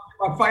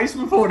my face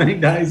for 14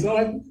 days.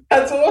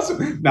 That's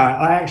awesome. No,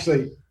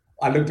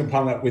 I looked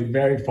upon it with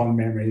very fond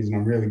memories, and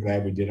I'm really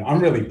glad we did it. I'm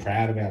really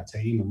proud of our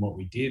team and what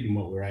we did and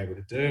what we were able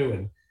to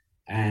do.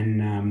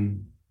 And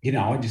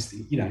I just,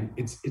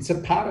 it's a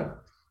part of,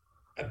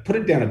 put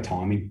it down to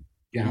timing.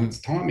 It's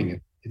timing.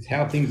 It's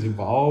how things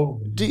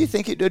evolve. Do you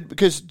think it did?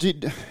 Because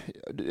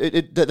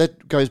that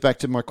goes back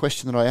to my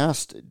question that I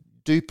asked.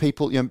 Do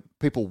people,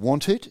 people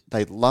want it,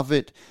 they love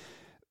it,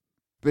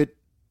 but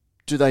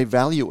do they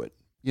value it?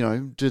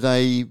 Do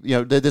they,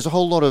 there's a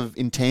whole lot of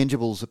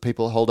intangibles that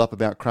people hold up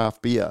about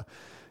craft beer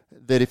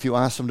that if you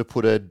ask them to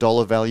put a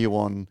dollar value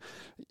on,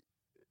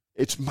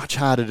 it's much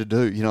harder to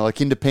do,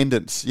 like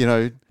independence,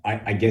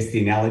 I guess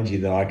the analogy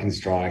that I can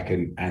strike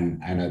and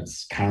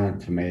it's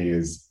current for me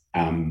is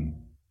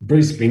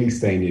Bruce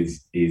Springsteen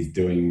is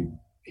doing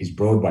his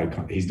Broadway,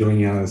 he's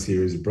doing another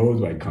series of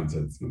Broadway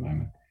concerts at the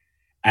moment.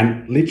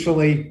 And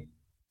literally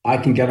I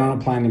can get on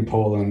a plane in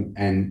Portland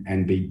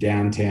and be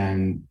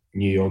downtown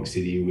New York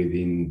City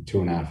within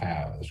 2.5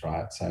 hours,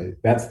 right? So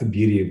that's the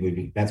beauty of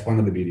living. That's one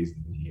of the beauties of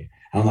living here.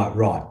 And I'm like,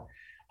 right,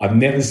 I've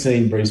never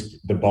seen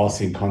Bruce the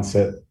Boss in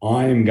concert.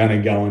 I am going to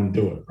go and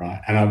do it,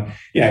 right? And I'm,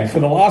 for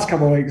the last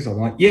couple of weeks, I'm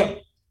like,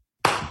 yep,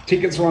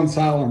 tickets are on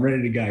sale. I'm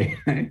ready to go.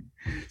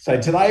 So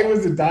today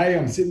was the day.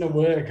 I'm sitting at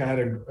work. I had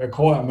a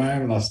quiet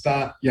moment. I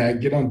start,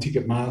 get on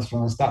Ticketmaster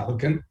and I start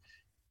looking.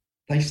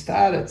 They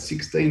start at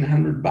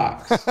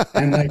 $1,600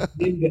 and they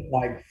end at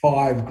like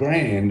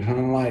 $5,000. And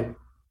I'm like,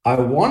 I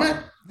want it,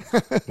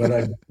 but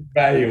I don't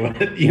value it.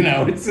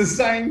 It's the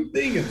same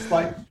thing. It's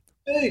like,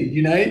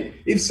 dude,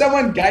 if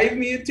someone gave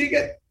me a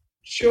ticket,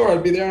 sure,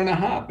 I'd be there in a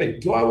heartbeat.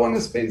 Do I want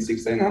to spend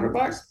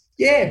 $1,600?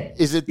 Yeah.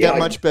 Is it that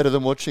much better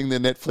than watching the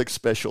Netflix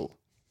special?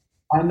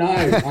 I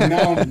know.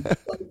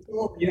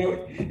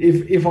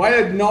 If I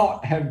had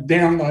not have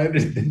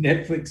downloaded the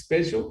Netflix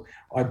special,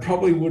 I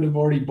probably would have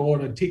already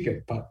bought a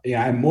ticket, but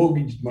and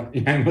mortgaged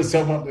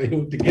myself up the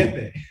hill to get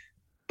there.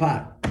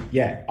 But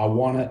I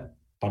want it,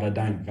 but I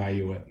don't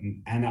value it,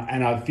 and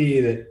I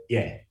fear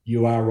that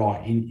you are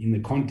right in the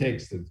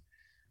context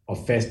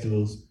of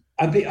festivals.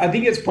 I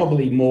think it's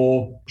probably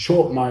more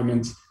short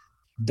moments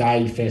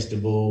day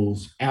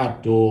festivals,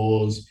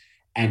 outdoors,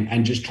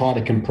 and just try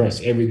to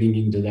compress everything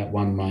into that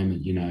one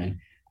moment,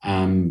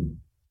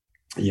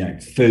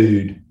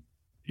 food,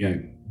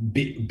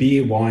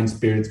 beer, wine,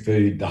 spirits,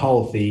 food, the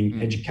whole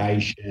thing,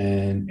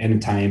 education,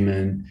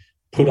 entertainment,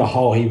 put a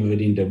whole heap of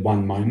it into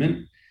one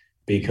moment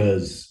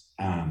because,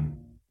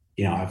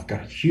 I've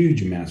got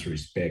huge amounts of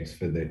respect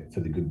for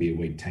the Good Beer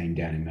Week team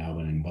down in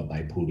Melbourne and what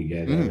they pull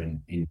together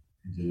and in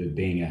it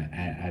being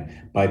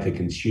both a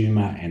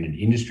consumer and an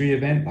industry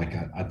event. Like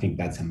I think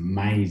that's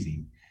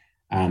amazing.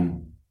 They've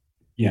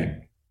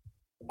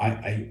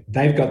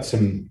got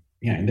some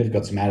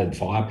added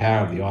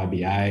firepower of the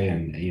IBA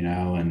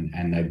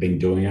and they've been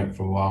doing it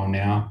for a while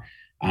now.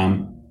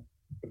 And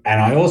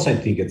I also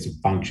think it's a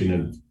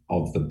function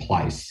of the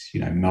place.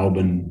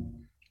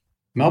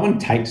 Melbourne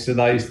takes to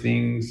those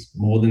things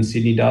more than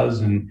Sydney does,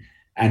 and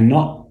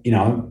not,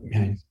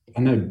 I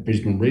know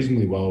Brisbane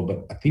reasonably well,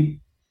 but I think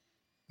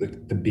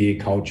the beer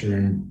culture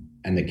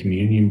and the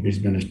community in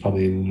Brisbane is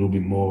probably a little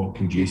bit more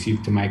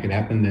conducive to make it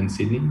happen than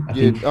Sydney. I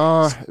think.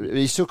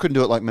 You still couldn't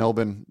do it like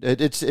Melbourne. But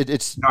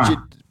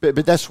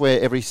that's where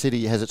every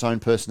city has its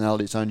own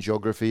personality, its own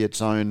geography,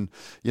 its own,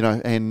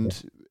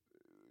 and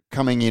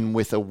coming in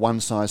with a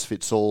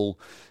one-size-fits-all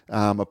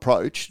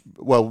approach,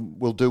 well,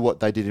 we'll do what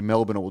they did in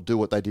Melbourne, or we'll do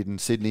what they did in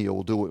Sydney, or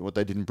we'll do what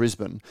they did in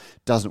Brisbane,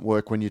 doesn't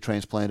work when you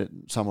transplant it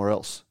somewhere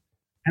else.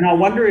 And I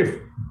wonder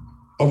if,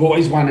 I've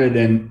always wondered,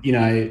 and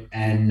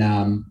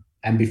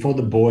before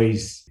the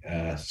boys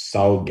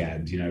sold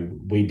Gabs,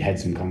 we'd had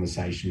some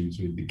conversations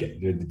with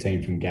the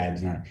team from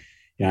Gabs,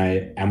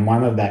 and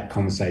one of that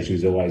conversation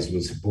was,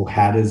 well,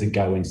 how does it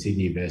go in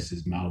Sydney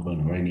versus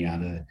Melbourne or any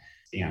other,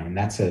 and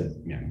that's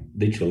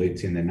literally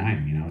it's in the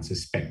name, it's a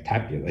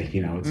spectacular,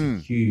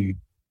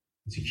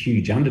 it's a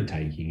huge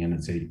undertaking,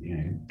 and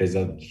there's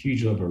a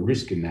huge level of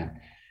risk in that.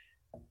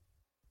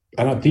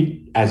 And I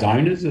think as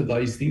owners of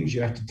those things,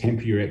 you have to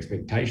temper your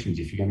expectations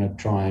if you're going to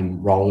try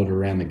and roll it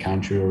around the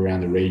country or around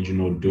the region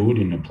or do it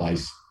in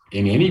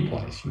any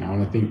place,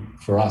 And I think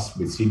for us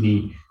with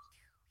Sydney,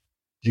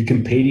 you're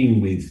competing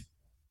with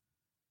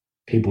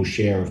people's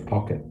share of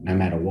pocket no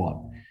matter what.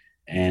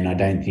 And I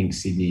don't think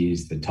Sydney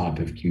is the type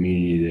of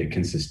community that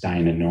can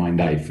sustain a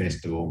 9-day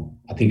festival.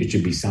 I think it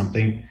should be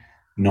something.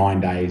 9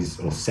 days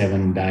or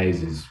 7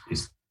 days is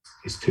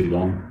too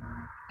long.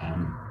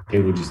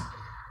 People just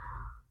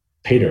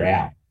peter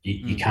out.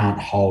 You can't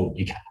hold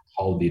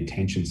the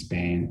attention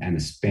span and the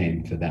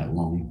spend for that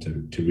long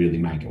to really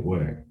make it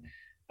work.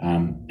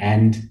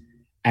 And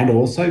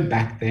also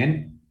back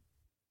then,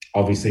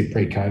 obviously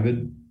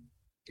pre-COVID,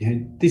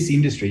 this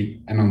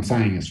industry, and I'm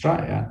saying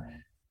Australia,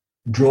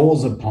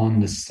 draws upon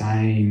the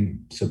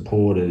same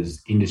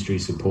supporters, industry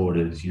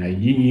supporters.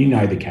 You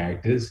know the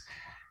characters.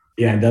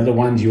 They're the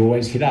ones you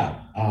always hit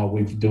up.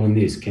 We're doing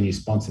this. Can you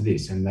sponsor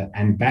this?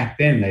 And back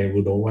then they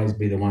would always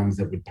be the ones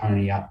that would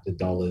pony up the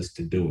dollars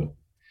to do it.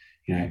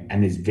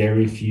 And there's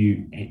very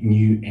few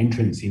new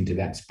entrants into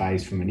that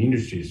space from an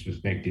industry's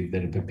perspective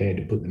that are prepared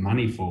to put the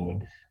money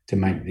forward to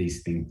make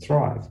these things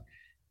thrive.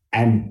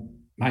 And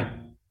mate,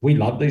 we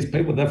love these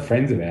people. They're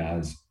friends of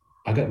ours.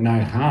 I got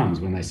no harms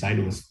when they say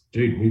to us,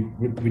 dude,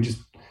 we're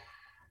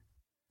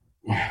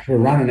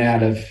running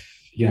out of,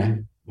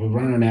 we're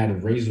running out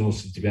of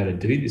resources to be able to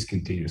do this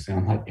continuously.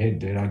 I'm like, yeah,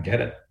 dude, I get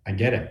it,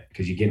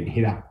 because you're getting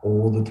hit up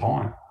all the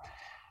time.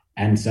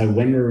 And so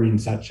when we're in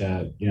such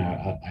a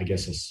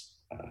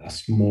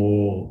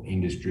small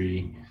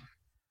industry,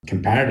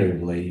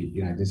 comparatively,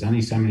 there's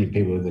only so many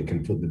people that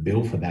can foot the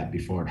bill for that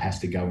before it has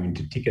to go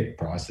into ticket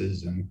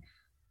prices. And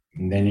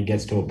then it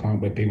gets to a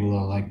point where people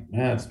are like,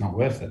 no, it's not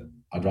worth it.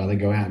 I'd rather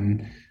go out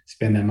and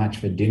spend that much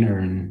for dinner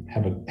and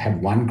have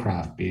one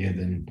craft beer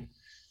than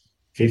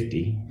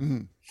 50,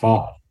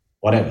 5,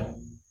 whatever,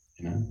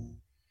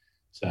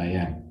 So,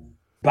 yeah.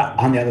 But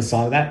on the other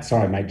side of that,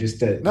 sorry, mate,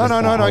 No,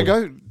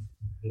 go.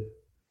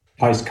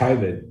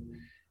 Post-COVID,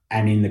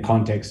 and in the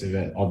context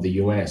of the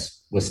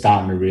US, we're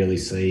starting to really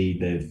see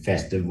the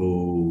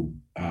festival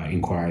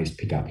inquiries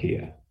pick up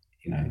here,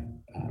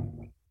 And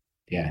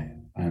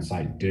it's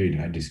like, dude,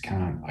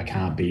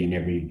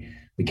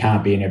 we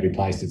can't be in every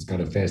place that's got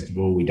a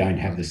festival. We don't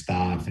have the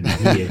staff. And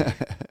here,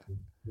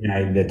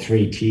 the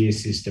 3-tier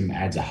system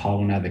adds a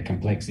whole nother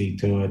complexity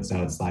to it.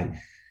 So it's like,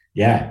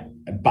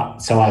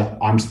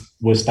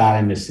 we're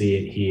starting to see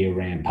it here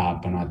ramp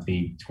up. And I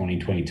think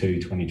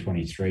 2022,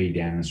 2023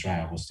 down in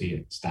Australia, we'll see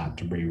it start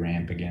to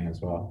re-ramp again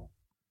as well.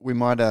 We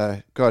might,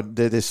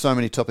 there's so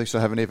many topics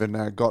I haven't even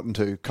gotten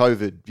to.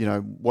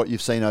 COVID, what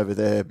you've seen over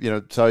there,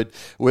 so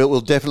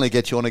we'll definitely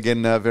get you on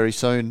again very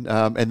soon,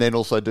 and then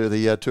also do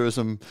the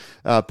tourism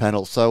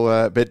panel.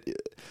 So, but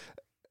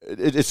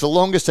it's the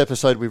longest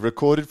episode we've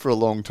recorded for a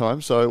long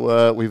time,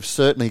 so we've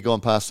certainly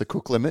gone past the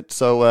cook limit.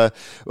 So I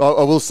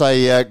will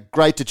say,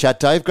 great to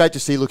chat, Dave. Great to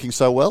see you looking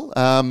so well.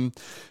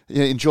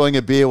 Enjoying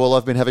a beer while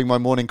I've been having my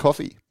morning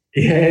coffee.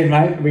 Yeah,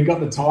 mate, we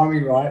got the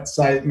timing right.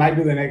 So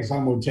maybe the next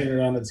one we'll turn it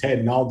on its head,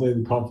 and I'll do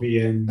the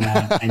coffee, and you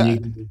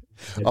can do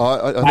it.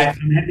 I'm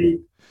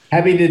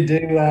happy to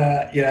do.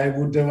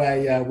 We'll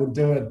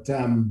do it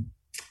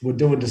we'll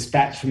do a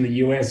dispatch from the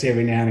US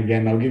every now and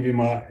again. I'll give you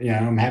my,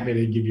 I'm happy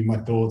to give you my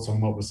thoughts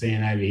on what we're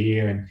seeing over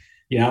here. And,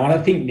 and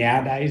I think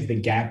nowadays the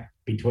gap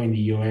between the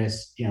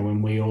US,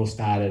 when we all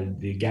started,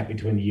 the gap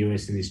between the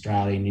US and the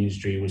Australian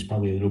industry was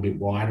probably a little bit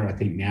wider. I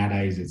think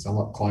nowadays it's a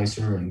lot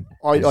closer. And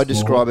I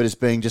describe it as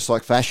being just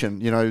like fashion.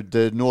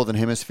 The Northern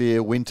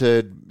Hemisphere,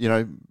 winter,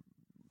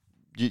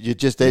 you're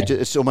just there. Yeah.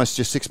 It's almost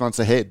just 6 months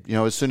ahead.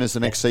 As soon as the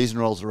next season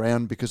rolls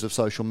around, because of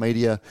social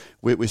media,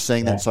 we're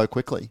seeing that so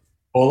quickly.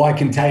 All I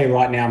can tell you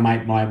right now,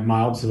 mate,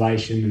 my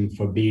observation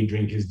for beer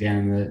drinkers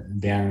down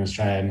in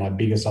Australia, my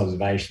biggest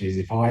observation is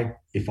if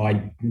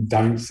I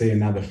don't see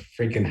another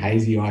freaking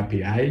hazy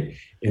IPA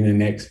in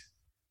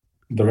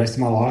the rest of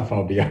my life,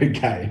 I'll be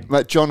okay.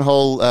 Mate, John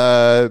Hole,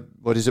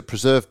 what is it,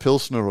 Preserve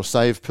Pilsner or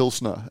Save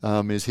Pilsner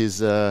is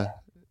his,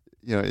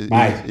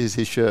 is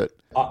his shirt.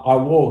 I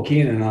walk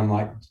in and I'm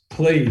like,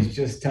 please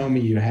just tell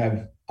me you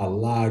have a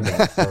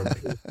lager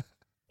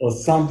or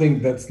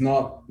something that's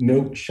not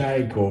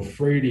milkshake or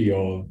fruity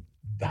or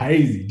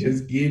hazy.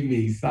 Just give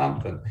me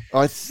something.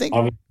 I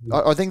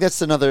think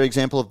that's another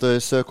example of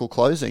the circle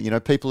closing.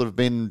 People that have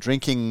been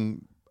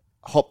drinking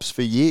hops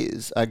for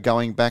years are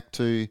going back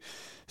to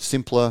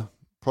simpler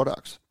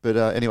products. But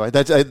anyway,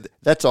 that's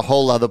a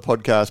whole other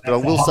podcast. But I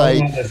will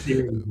say,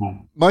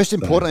 most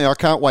importantly, I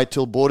can't wait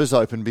till borders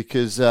open,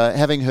 because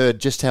having heard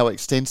just how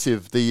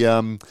extensive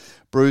the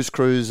Brews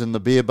Cruise and the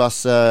beer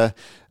bus are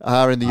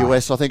in the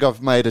US, I think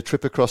I've made a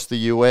trip across the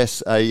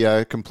US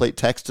a complete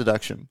tax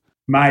deduction.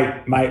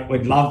 Mate,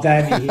 we'd love to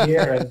have you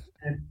here,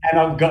 and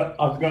I've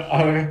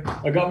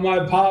got my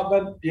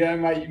apartment.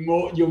 Mate,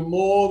 you're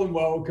more than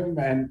welcome,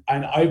 and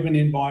an open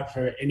invite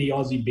for any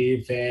Aussie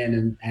beer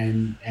fan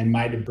and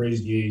mate of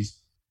Brews News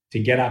to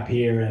get up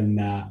here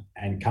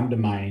and come to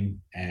Maine,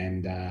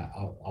 and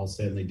I'll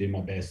certainly do my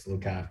best to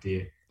look after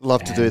you.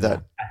 Love to do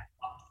that.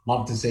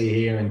 Love to see you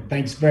here, and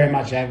thanks very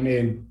much for having me,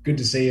 and good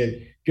to see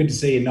you. Good to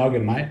see you,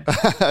 Noggin, mate.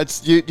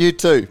 It's you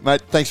too,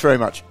 mate. Thanks very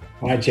much.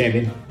 Bye,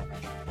 champion.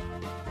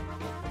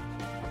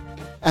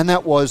 And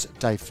that was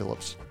Dave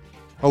Phillips.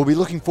 I will be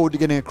looking forward to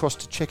getting across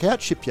to check out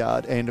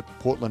Shipyard and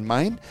Portland,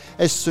 Maine,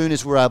 as soon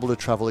as we're able to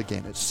travel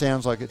again. It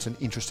sounds like it's an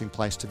interesting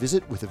place to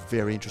visit with a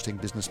very interesting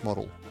business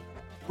model.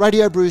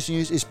 Radio Brews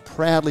News is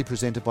proudly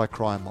presented by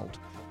Cryer Malt.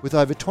 With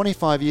over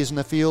 25 years in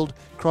the field,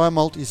 Cryer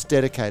Malt is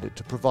dedicated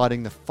to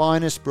providing the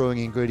finest brewing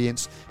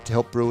ingredients to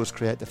help brewers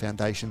create the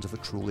foundations of a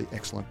truly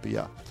excellent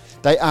beer.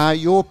 They are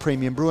your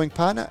premium brewing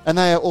partner, and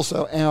they are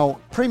also our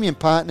premium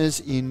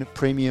partners in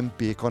premium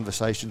beer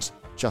conversations,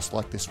 just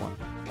like this one.